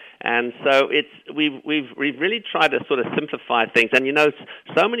swing. And so we've really tried to sort of simplify things. And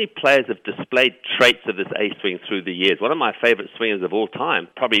so many players have displayed traits of this A swing through the years. One of my favorite swingers of all time,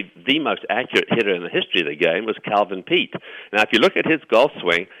 probably the most accurate hitter in the history of the game, was Calvin Peete. Now, if you look at his golf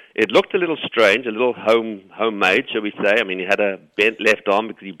swing, it looked a little strange, a little homemade, shall we say. I mean, he had a bent left arm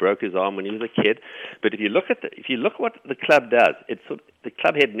because he broke his arm when he was a kid. But if you look what the club does, the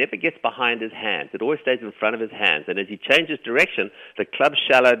club head never gets behind his hands. It always stays in front of his hands. And as he changes direction, the club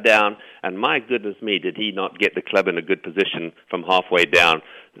shallowed down. And my goodness me, did he not get the club in a good position from halfway down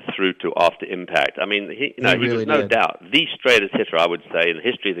through to after impact. I mean, he was no doubt the straightest hitter, I would say, in the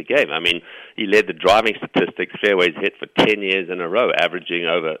history of the game. I mean, he led the driving statistics, fairways hit for 10 years in a row, averaging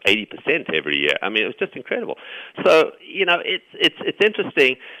over 80% every year. I mean, it was just incredible. So, it's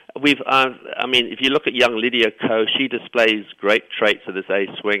interesting. If you look at young Lydia Ko, she displays great traits of this A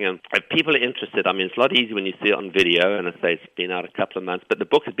swing, and if people are interested, it's a lot easier when you see it on video, and I say it's been out a couple of months, but the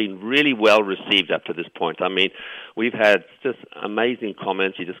book has been really well received up to this point. We've had just amazing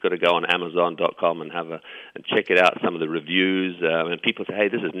comments. You just got to go on Amazon.com and and check it out, some of the reviews, and people say, hey,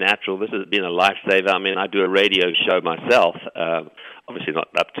 this is natural, this has been a lifesaver. I do a radio show myself, obviously not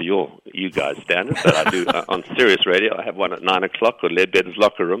up to you guys' standards, but I do on Sirius Radio. I have one at 9 o'clock called Ledbetter's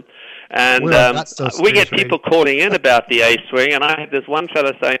Locker Room. And we get people calling in about the A swing, and I had this one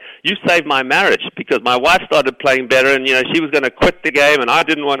fellow saying, you saved my marriage because my wife started playing better, and she was going to quit the game, and I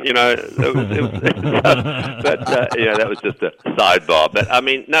didn't want, that was just a sidebar. But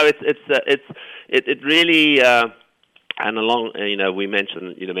no, it really. And along, we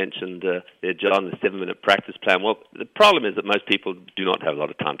mentioned, there, John, the 7-minute practice plan. Well, the problem is that most people do not have a lot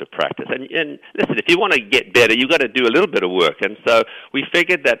of time to practice. And listen, if you want to get better, you've got to do a little bit of work. And so we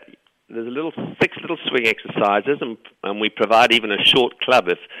figured that there's six little swing exercises, and we provide even a short club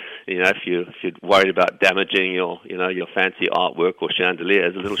if you're worried about damaging your fancy artwork or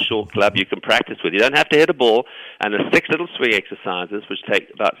chandeliers. A little short club you can practice with. You don't have to hit a ball, and there's 6 little swing exercises which take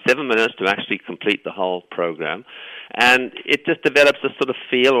about 7 minutes to actually complete the whole program. And it just develops a sort of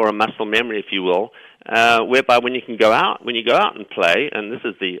feel or a muscle memory, if you will, whereby when you go out and play, and this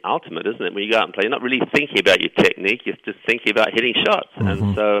is the ultimate, isn't it? When you go out and play, you're not really thinking about your technique, you're just thinking about hitting shots. Mm-hmm.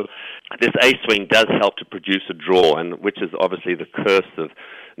 And so this A swing does help to produce a draw, and which is obviously the curse of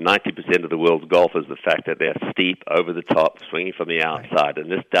 90% of the world's golfers, the fact that they're steep, over the top, swinging from the outside. And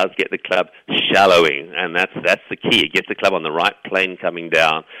this does get the club shallowing, and that's the key. It gets the club on the right plane coming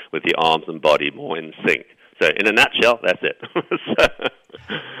down with the arms and body more in sync. So in a nutshell, that's it.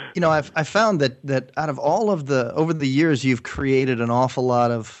 I found that out of all of over the years, you've created an awful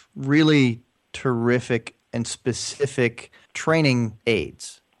lot of really terrific and specific training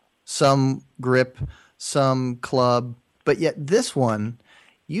aids. Some grip, some club, but yet this one,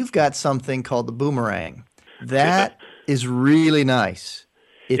 you've got something called the boomerang. That is really nice.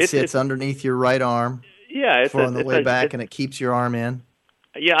 It sits underneath your right arm. Yeah, on the way back, and it keeps your arm in.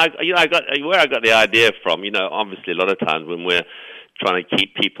 Yeah, I got where I got the idea from. Obviously, a lot of times when we're trying to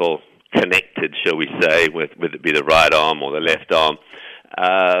keep people connected, shall we say, with it be the right arm or the left arm,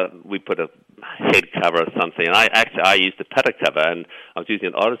 we put a head cover or something. And I used a putter cover, and I was using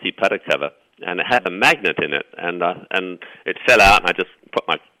an Odyssey putter cover, and it had a magnet in it, and it fell out, and I just put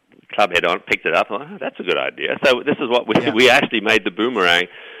my club head on, picked it up. And that's a good idea. So this is what we actually made the boomerang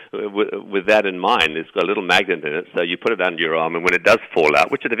with that in mind. It's got a little magnet in it, so you put it under your arm, and when it does fall out,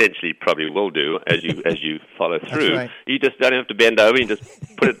 which it eventually probably will do as you follow through, right. You just don't have to bend over. You just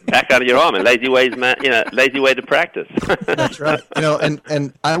put it back under your arm. And lazy way to practice. That's right.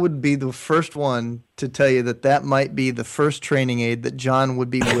 And I would be the first one to tell you that might be the first training aid that John would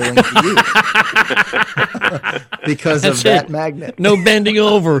be willing to use because of that magnet. No bending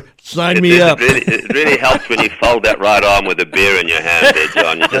over. Sign me up. It really helps when you fold that right arm with a beer in your hand there,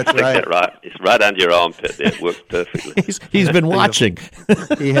 John. You just stick that right. It's right under your armpit there. It works perfectly. He's been watching.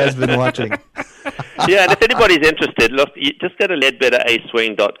 He has been watching. Yeah, and if anybody's interested, look, you just go to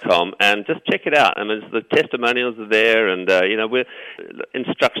ledbetteraswing.com and just check it out. The testimonials are there, and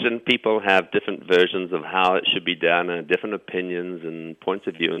instruction. People have different versions of how it should be done, and different opinions and points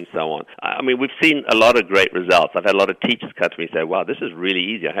of view, and so on. We've seen a lot of great results. I've had a lot of teachers come to me and say, "Wow, this is really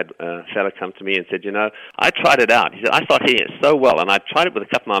easy." I had a fellow come to me and said, "I tried it out." He said, "I started hitting it so well, and I tried it with a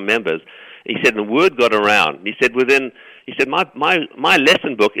couple of my members." He said, "The word got around." He said, my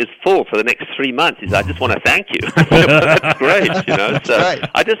lesson book is full for the next 3 months. He said, "I just want to thank you." That's great, That's So right.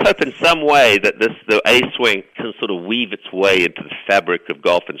 I just hope in some way that the A swing can sort of weave its way into the fabric of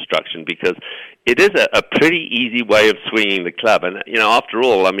golf instruction, because it is a pretty easy way of swinging the club. And after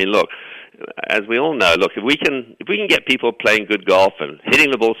all, look, as we all know, if we can get people playing good golf and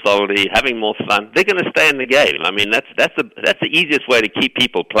hitting the ball solidly, having more fun, they're going to stay in the game. That's the easiest way to keep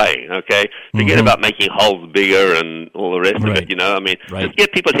people playing. Okay, forget about making holes bigger and all the rest of it. Just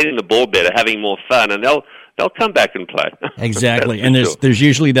get people hitting the ball better, having more fun, and they'll come back and play. Exactly, and there's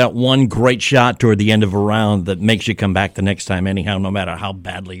usually that one great shot toward the end of a round that makes you come back the next time anyhow, no matter how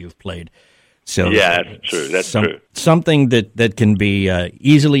badly you've played. So yeah, that's true. That's true. Something that can be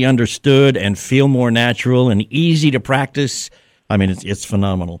easily understood and feel more natural and easy to practice. I mean, it's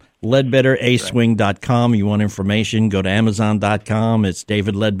phenomenal. LedbetterASwing.com. You want information, go to Amazon.com. It's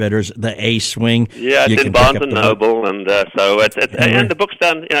David Ledbetter's The A Swing. Yeah, it's in Barnes and Noble, and so and the book's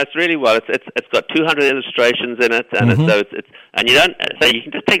done. It's really well. It's got 200 illustrations in it, and and you don't. So you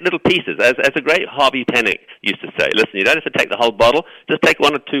can just take little pieces. As a great Harvey Pennick used to say, listen, you don't have to take the whole bottle. Just take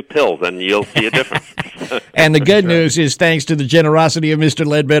 1 or 2 pills, and you'll see a difference. And the good news is, thanks to the generosity of Mr.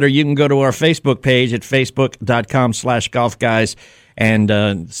 Ledbetter, you can go to our Facebook page at facebook.com/golfguys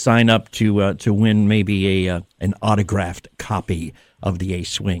and sign up to win maybe an autographed copy of the A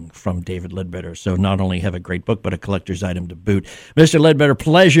Swing from David Ledbetter. So not only have a great book, but a collector's item to boot. Mr. Ledbetter,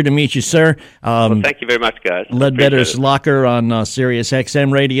 pleasure to meet you, sir. Well, thank you very much, guys. Ledbetter's Locker on Sirius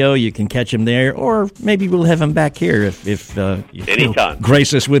XM Radio. You can catch him there, or maybe we'll have him back here if he'll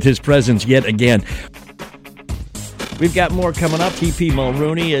grace us with his presence yet again. We've got more coming up. TP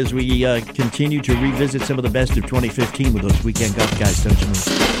Mulrooney as we continue to revisit some of the best of 2015 with those Weekend Golf Guys. Don't you know?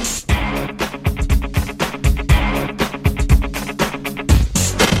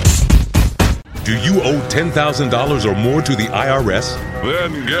 Do you owe $10,000 or more to the IRS?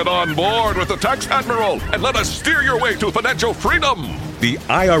 Then get on board with the Tax Admiral and let us steer your way to financial freedom. The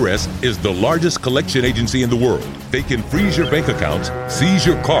IRS is the largest collection agency in the world. They can freeze your bank accounts, seize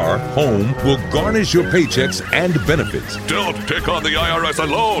your car, home, will garnish your paychecks and benefits. Don't take on the IRS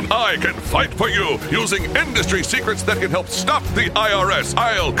alone. I can fight for you using industry secrets that can help stop the IRS.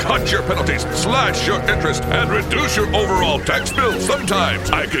 I'll cut your penalties, slash your interest, and reduce your overall tax bill.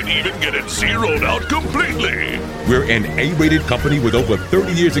 Sometimes I can even get it zeroed out completely. We're an A-rated company with over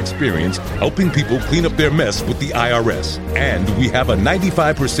 30 years experience helping people clean up their mess with the IRS. And we have a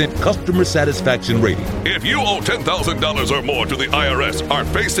 95% customer satisfaction rating. If you owe $10,000 or more to the IRS, are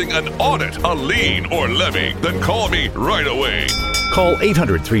facing an audit, a lien, or levy, then call me right away. Call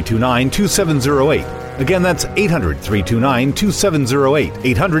 800-329-2708. Again, that's 800-329-2708.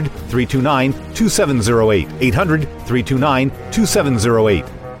 800-329-2708. 800-329-2708.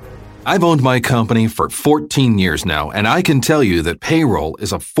 I've owned my company for 14 years now, and I can tell you that payroll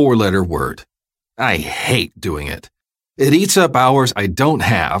is a 4-letter word. I hate doing it. It eats up hours I don't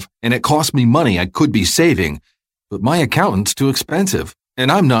have, and it costs me money I could be saving. But my accountant's too expensive,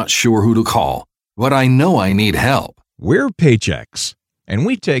 and I'm not sure who to call. But I know I need help. We're Paychex, and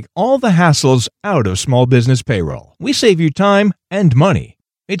we take all the hassles out of small business payroll. We save you time and money.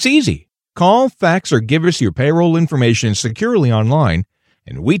 It's easy. Call, fax, or give us your payroll information securely online,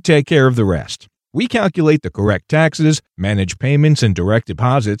 and we take care of the rest. We calculate the correct taxes, manage payments and direct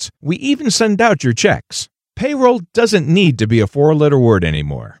deposits. We even send out your checks. Payroll doesn't need to be a 4-letter word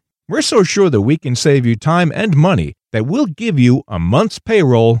anymore. We're so sure that we can save you time and money that we'll give you a month's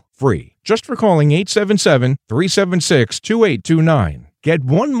payroll free. Just for calling 877-376-2829. Get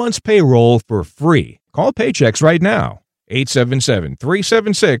 1 month's payroll for free. Call Paychex right now.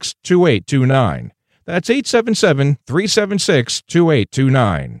 877-376-2829. That's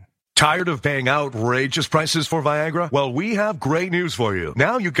 877-376-2829. Tired of paying outrageous prices for Viagra? Well, we have great news for you.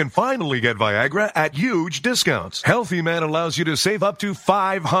 Now you can finally get Viagra at huge discounts. Healthy Man allows you to save up to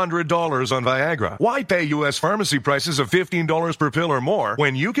 $500 on Viagra. Why pay U.S. pharmacy prices of $15 per pill or more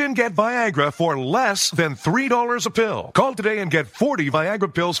when you can get Viagra for less than $3 a pill? Call today and get 40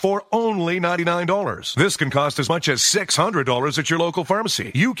 Viagra pills for only $99. This can cost as much as $600 at your local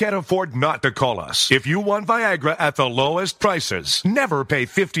pharmacy. You can't afford not to call us. If you want Viagra at the lowest prices, never pay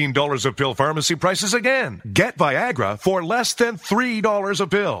 $15 a pill pharmacy prices again. Get Viagra for less than $3 a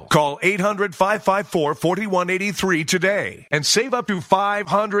pill. Call 800-554-4183 today and save up to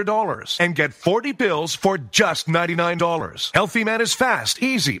 $500 and get 40 pills for just $99. Healthy Man is fast,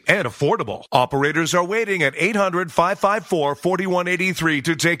 easy, and affordable. Operators are waiting at 800-554-4183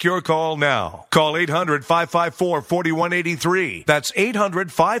 to take your call now. Call 800-554-4183. That's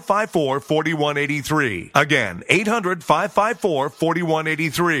 800-554-4183. Again,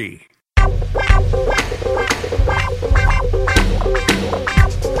 800-554-4183.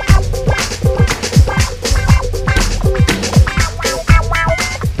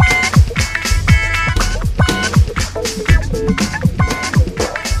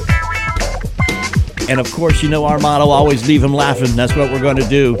 And of course, you know our motto, always leave them laughing. That's what we're going to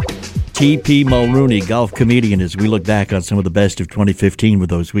do. TP Mulrooney, golf comedian, as we look back on some of the best of 2015 with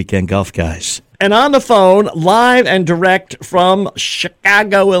those Weekend Golf Guys. And on the phone, live and direct from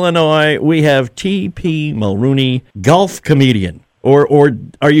Chicago, Illinois, we have TP Mulrooney, golf comedian. Or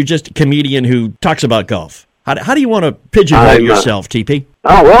are you just a comedian who talks about golf? How do you want to pigeonhole yourself, TP?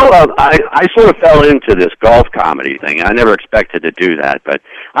 Oh, well, I sort of fell into this golf comedy thing. I never expected to do that, but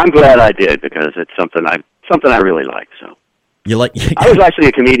I'm glad I did because it's something I really like. So you like? I was actually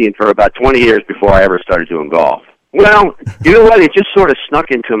a comedian for about 20 years before I ever started doing golf. Well, you know what? It just sort of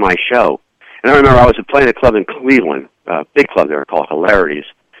snuck into my show. And I remember I was playing a club in Cleveland, a big club there called Hilarities.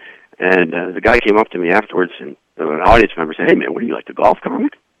 And the guy came up to me afterwards, and an audience member said, "Hey, man, what do you like, the golf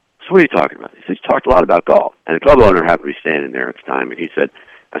comic?" So what are you talking about? He said, "He's talked a lot about golf." And the club owner happened to be standing there at the time, and he said,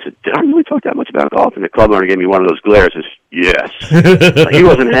 I said, "Did I really talk that much about golf?" And the club owner gave me one of those glares. He says, "Yes." Like, he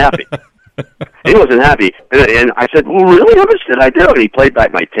wasn't happy. He wasn't happy. And I said, "Well, really? How much did I do?" And he played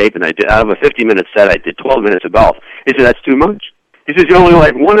back my tape, and I did, out of a 50-minute set, I did 12 minutes of golf. He said, "That's too much." He says, "You only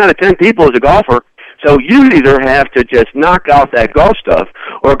like 1 out of 10 people is a golfer, so you either have to just knock out that golf stuff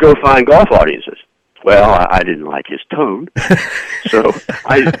or go find golf audiences." Well, I didn't like his tone, so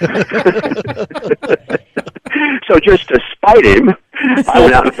so just to spite him, I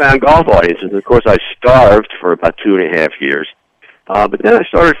went out and found golf audiences. And of course, I starved for about 2.5 years, but then I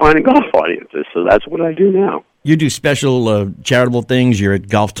started finding golf audiences, so that's what I do now. You do special charitable things. You're at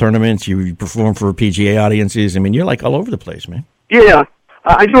golf tournaments. You perform for PGA audiences. I mean, you're like all over the place, man. Yeah,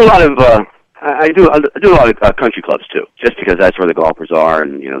 I do a lot of I do a lot of country clubs too, just because that's where the golfers are,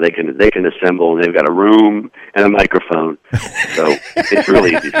 and they can assemble, and they've got a room and a microphone, so it's real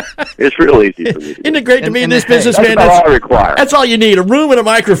easy. It's real easy for me. Isn't it great to be in this business, man? That's all I require. That's all you need: a room and a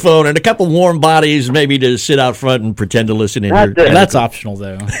microphone and a couple warm bodies, maybe to sit out front and pretend to listen in. That's optional,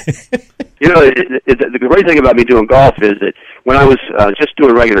 though. The great thing about me doing golf is that when I was just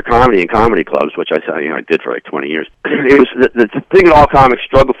doing regular comedy in comedy clubs, which I did for like 20 years, it was the thing that all comics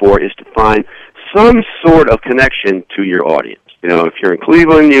struggle for is to find some sort of connection to your audience. If you're in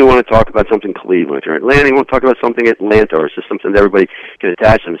Cleveland, you want to talk about something Cleveland. If you're in Atlanta, you want to talk about something Atlanta, or it's just something that everybody can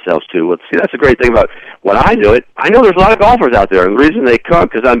attach themselves to. Well, see, that's the great thing about what I do. I know there's a lot of golfers out there, and the reason they come,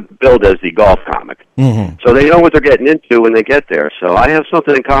 because I'm billed as the golf comic. Mm-hmm. So they know what they're getting into when they get there. So I have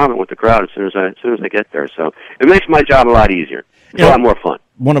something in common with the crowd as soon as I get there. So it makes my job a lot easier. It's a lot more fun.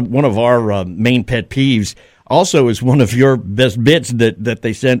 One of our main pet peeves also is one of your best bits that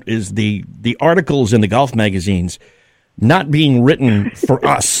they sent is the articles in the golf magazines not being written for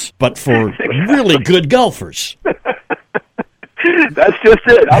us, but for really good golfers. That's just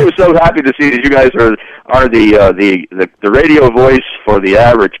it. I was so happy to see that you guys are the radio voice for the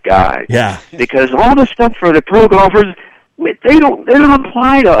average guy. Yeah. Because all the stuff for the pro golfers, they don't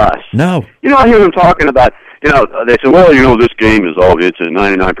apply to us. No. I hear them talking about, they say, well, this game is it's a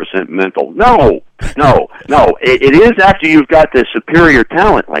 99% mental. No. It is after you've got this superior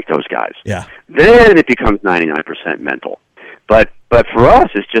talent like those guys. Yeah. Then it becomes 99% mental. But for us,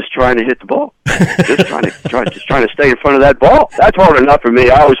 it's just trying to hit the ball. just trying to stay in front of that ball. That's hard enough for me.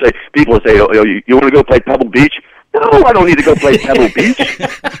 I always say, people say, "Oh, you want to go play Pebble Beach?" No, I don't need to go play Pebble Beach.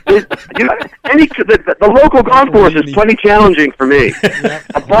 The local golf course is plenty challenging for me.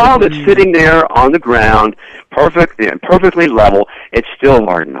 A ball that's sitting there on the ground, perfectly level, it's still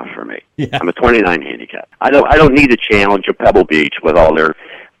hard enough for me. Yeah. I'm a 29 handicap. I don't need to challenge a Pebble Beach with all their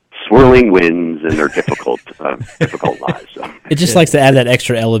swirling winds and their difficult lies. So. It just likes to add that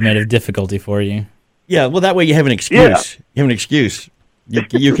extra element of difficulty for you. Yeah, well, that way you have an excuse. Yeah. You have an excuse.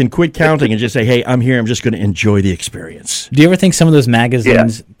 You can quit counting and just say, "Hey, I'm here. I'm just going to enjoy the experience." Do you ever think some of those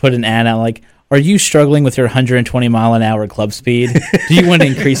magazines put an ad out like, "Are you struggling with your 120 mile an hour club speed? Do you want to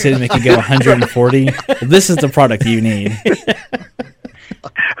increase it and make it go 140? Well, this is the product you need."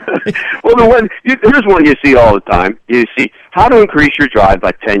 Well, here's one you see all the time. You see how to increase your drive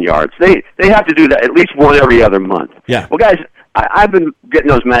by 10 yards. They have to do that at least one every other month. Yeah. Well, guys, I've been getting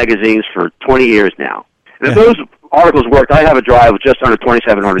those magazines for 20 years now. And if those articles worked, I have a drive of just under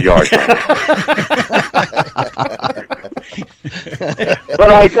 2,700 yards. But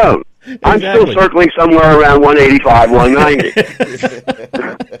I don't. I'm still circling somewhere around 185,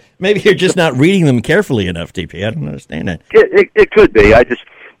 190. Maybe you're just not reading them carefully enough, TP. I don't understand that. It could be.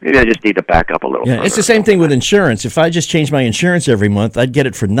 Maybe I just need to back up a little. Yeah, it's the same thing with insurance. If I just change my insurance every month, I'd get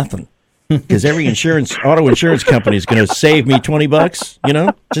it for nothing. Because every auto insurance company is going to save me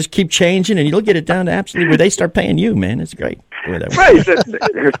 $20. Just keep changing, and you'll get it down to absolutely where they start paying you. Man, it's great. Right,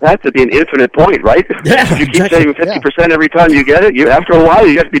 there has to be an infinite point, right? Yeah, you keep saving 50% every time you get it. After a while,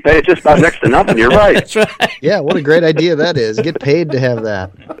 you have to be paying just about next to nothing. You're right. That's right. Yeah, what a great idea that is. Get paid to have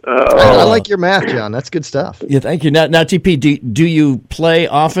that. I like your math, John. That's good stuff. Yeah, thank you. Now TP, do you play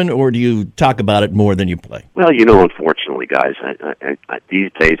often, or do you talk about it more than you play? Well, unfortunately, guys, I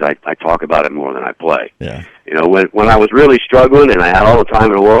these days I talk about it more than I play. Yeah. When I was really struggling and I had all the time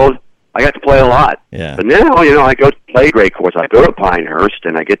in the world, I got to play a lot. Yeah. But now, I go to play great course. I go to Pinehurst,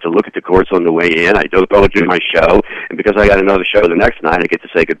 and I get to look at the course on the way in. I don't go do my show, and because I got another show the next night, I get to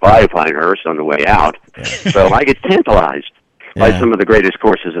say goodbye to Pinehurst on the way out. Yeah. So I get tantalized by some of the greatest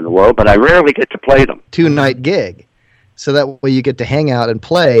courses in the world, but I rarely get to play them. 2-night gig. so that way you get to hang out and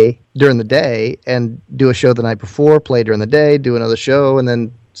play during the day and do a show the night before, play during the day, do another show, and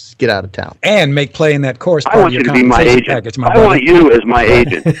then get out of town. And make playing that course part I want of your you to be my compensation agent. package, my I buddy. want you as my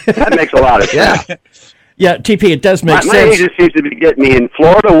agent. That makes a lot of sense. Yeah, TP, it does make My sense. agent seems to be getting me in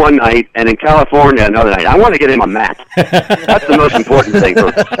Florida one night and in California another night. I want to get him a map. That's the most important thing.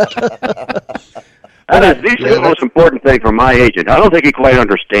 That is the most important thing for my agent. I don't think he quite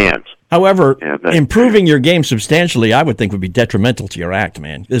understands. However, improving your game substantially, I would think, would be detrimental to your act,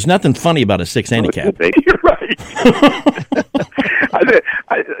 man. There's nothing funny about a 6 handicap. You're right.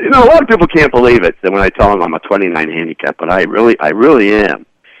 A lot of people can't believe it when I tell them I'm a 29 handicap, but I really am.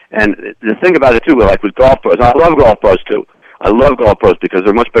 And the thing about it, too, like with golf pros, I love golf pros, too. I love golf pros because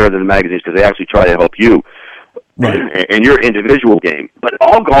they're much better than the magazines because they actually try to help you in your individual game. But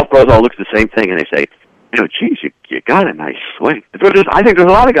all golf pros all look at the same thing, and they say, geez, you got a nice swing. I think there's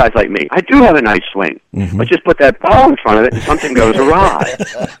a lot of guys like me. I do have a nice swing. Mm-hmm. But just put that ball in front of it and something goes awry.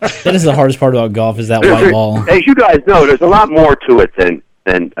 That is the hardest part about golf is that white ball. As you guys know, there's a lot more to it than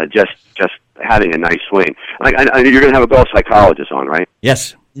just having a nice swing. Like you're going to have a golf psychologist on, right?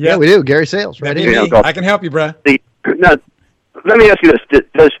 Yes. Yeah, we do. Gary Sales, right here. I can help you, bro. Now, let me ask you this: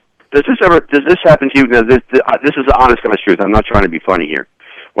 Does this happen to you? Now, this is the honest to truth. I'm not trying to be funny here.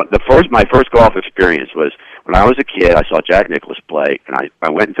 My first golf experience was when I was a kid. I saw Jack Nicklaus play, and I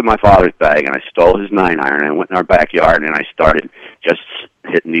went into my father's bag and I stole his 9-iron. I went in our backyard and I started just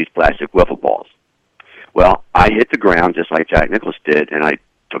hitting these plastic wiffle balls. Well, I hit the ground just like Jack Nicklaus did, and I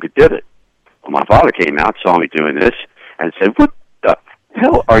took a divot. Well, my father came out, saw me doing this, and said, "What the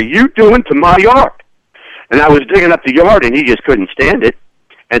hell are you doing to my yard?" And I was digging up the yard, and he just couldn't stand it.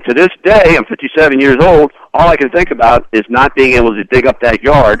 And to this day, I'm 57 years old, all I can think about is not being able to dig up that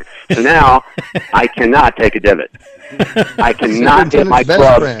yard. So now I cannot take a divot. I cannot get my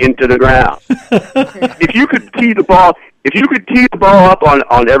club into the ground. If you could tee the ball up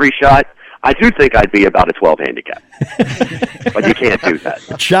on every shot, I do think I'd be about a 12 handicap. But you can't do that.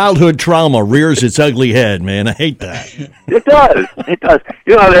 Childhood trauma rears its ugly head, man. I hate that. It does. It does.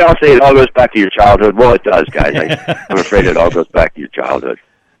 They all say it all goes back to your childhood. Well, it does, guys. I'm afraid it all goes back to your childhood.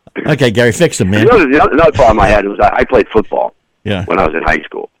 Okay, Gary, fix them, man. Another problem I had was I played football when I was in high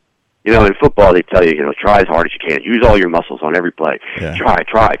school. In football, they tell you, try as hard as you can. Use all your muscles on every play. Yeah. Try.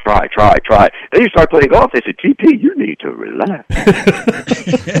 Then you start playing golf. They say, TP, you need to relax.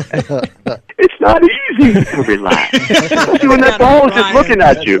 It's not easy to relax. Especially when that ball is just looking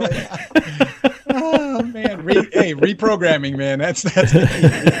at you. Oh, man. Reprogramming, man. That's the key.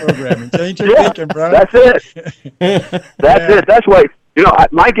 Reprogramming. Change your thinking, bro. That's it. That's it. That's why,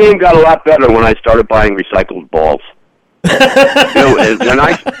 my game got a lot better when I started buying recycled balls. When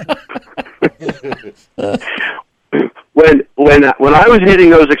I was hitting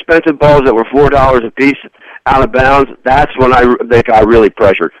those expensive balls that were $4 a piece out of bounds, that's when they got really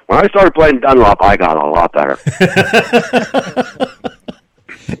pressured. When I started playing Dunlop, I got a lot better.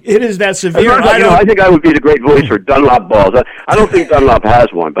 It is that severe. I think I would be the great voice for Dunlop balls. I don't think Dunlop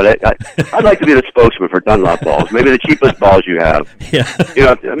has one, but I'd like to be the spokesman for Dunlop balls. Maybe the cheapest balls you have. Yeah.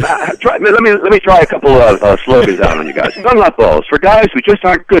 Let me try a couple of slogans out on you guys. Dunlop balls for guys who just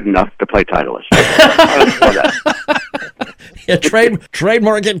aren't good enough to play Titleist. Yeah,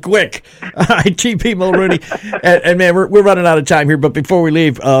 trademark it quick. TP Mulrooney. And man, we're running out of time here, but before we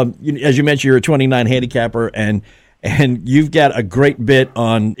leave, as you mentioned, you're a 29 handicapper, and you've got a great bit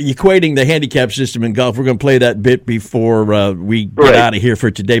on equating the handicap system in golf. We're going to play that bit before we get out of here for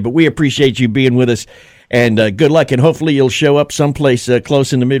today. But we appreciate you being with us, and good luck. And hopefully you'll show up someplace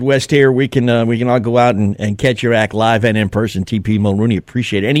close in the Midwest here. We can all go out and catch your act live and in person. TP Mulrooney,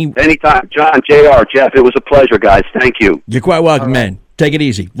 appreciate it. Anytime, John, JR, Jeff. It was a pleasure, guys. Thank you. You're quite welcome, man. Take it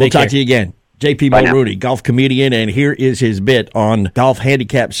easy. We'll talk to you again. JP Mulrooney, golf comedian, and here is his bit on golf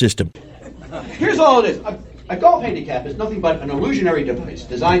handicap system. Here's all it is. A golf handicap is nothing but an illusionary device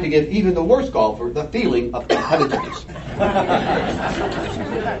designed to give even the worst golfer the feeling of competitiveness.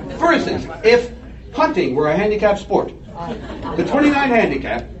 For instance, if hunting were a handicap sport, the 29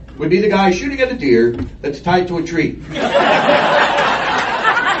 handicap would be the guy shooting at a deer that's tied to a tree.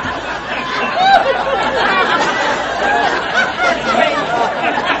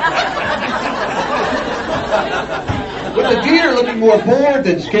 With the deer looking more bored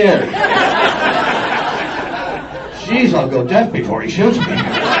than scared. Jeez, I'll go deaf before he shoots me.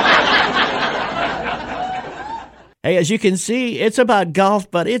 Hey, as you can see, it's about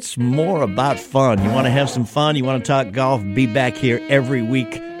golf, but it's more about fun. You want to have some fun, you want to talk golf, be back here every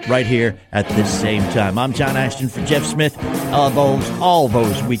week, right here at this same time. I'm John Ashton for Jeff Smith. All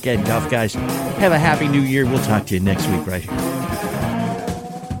those weekend golf guys. Have a happy new year. We'll talk to you next week right here.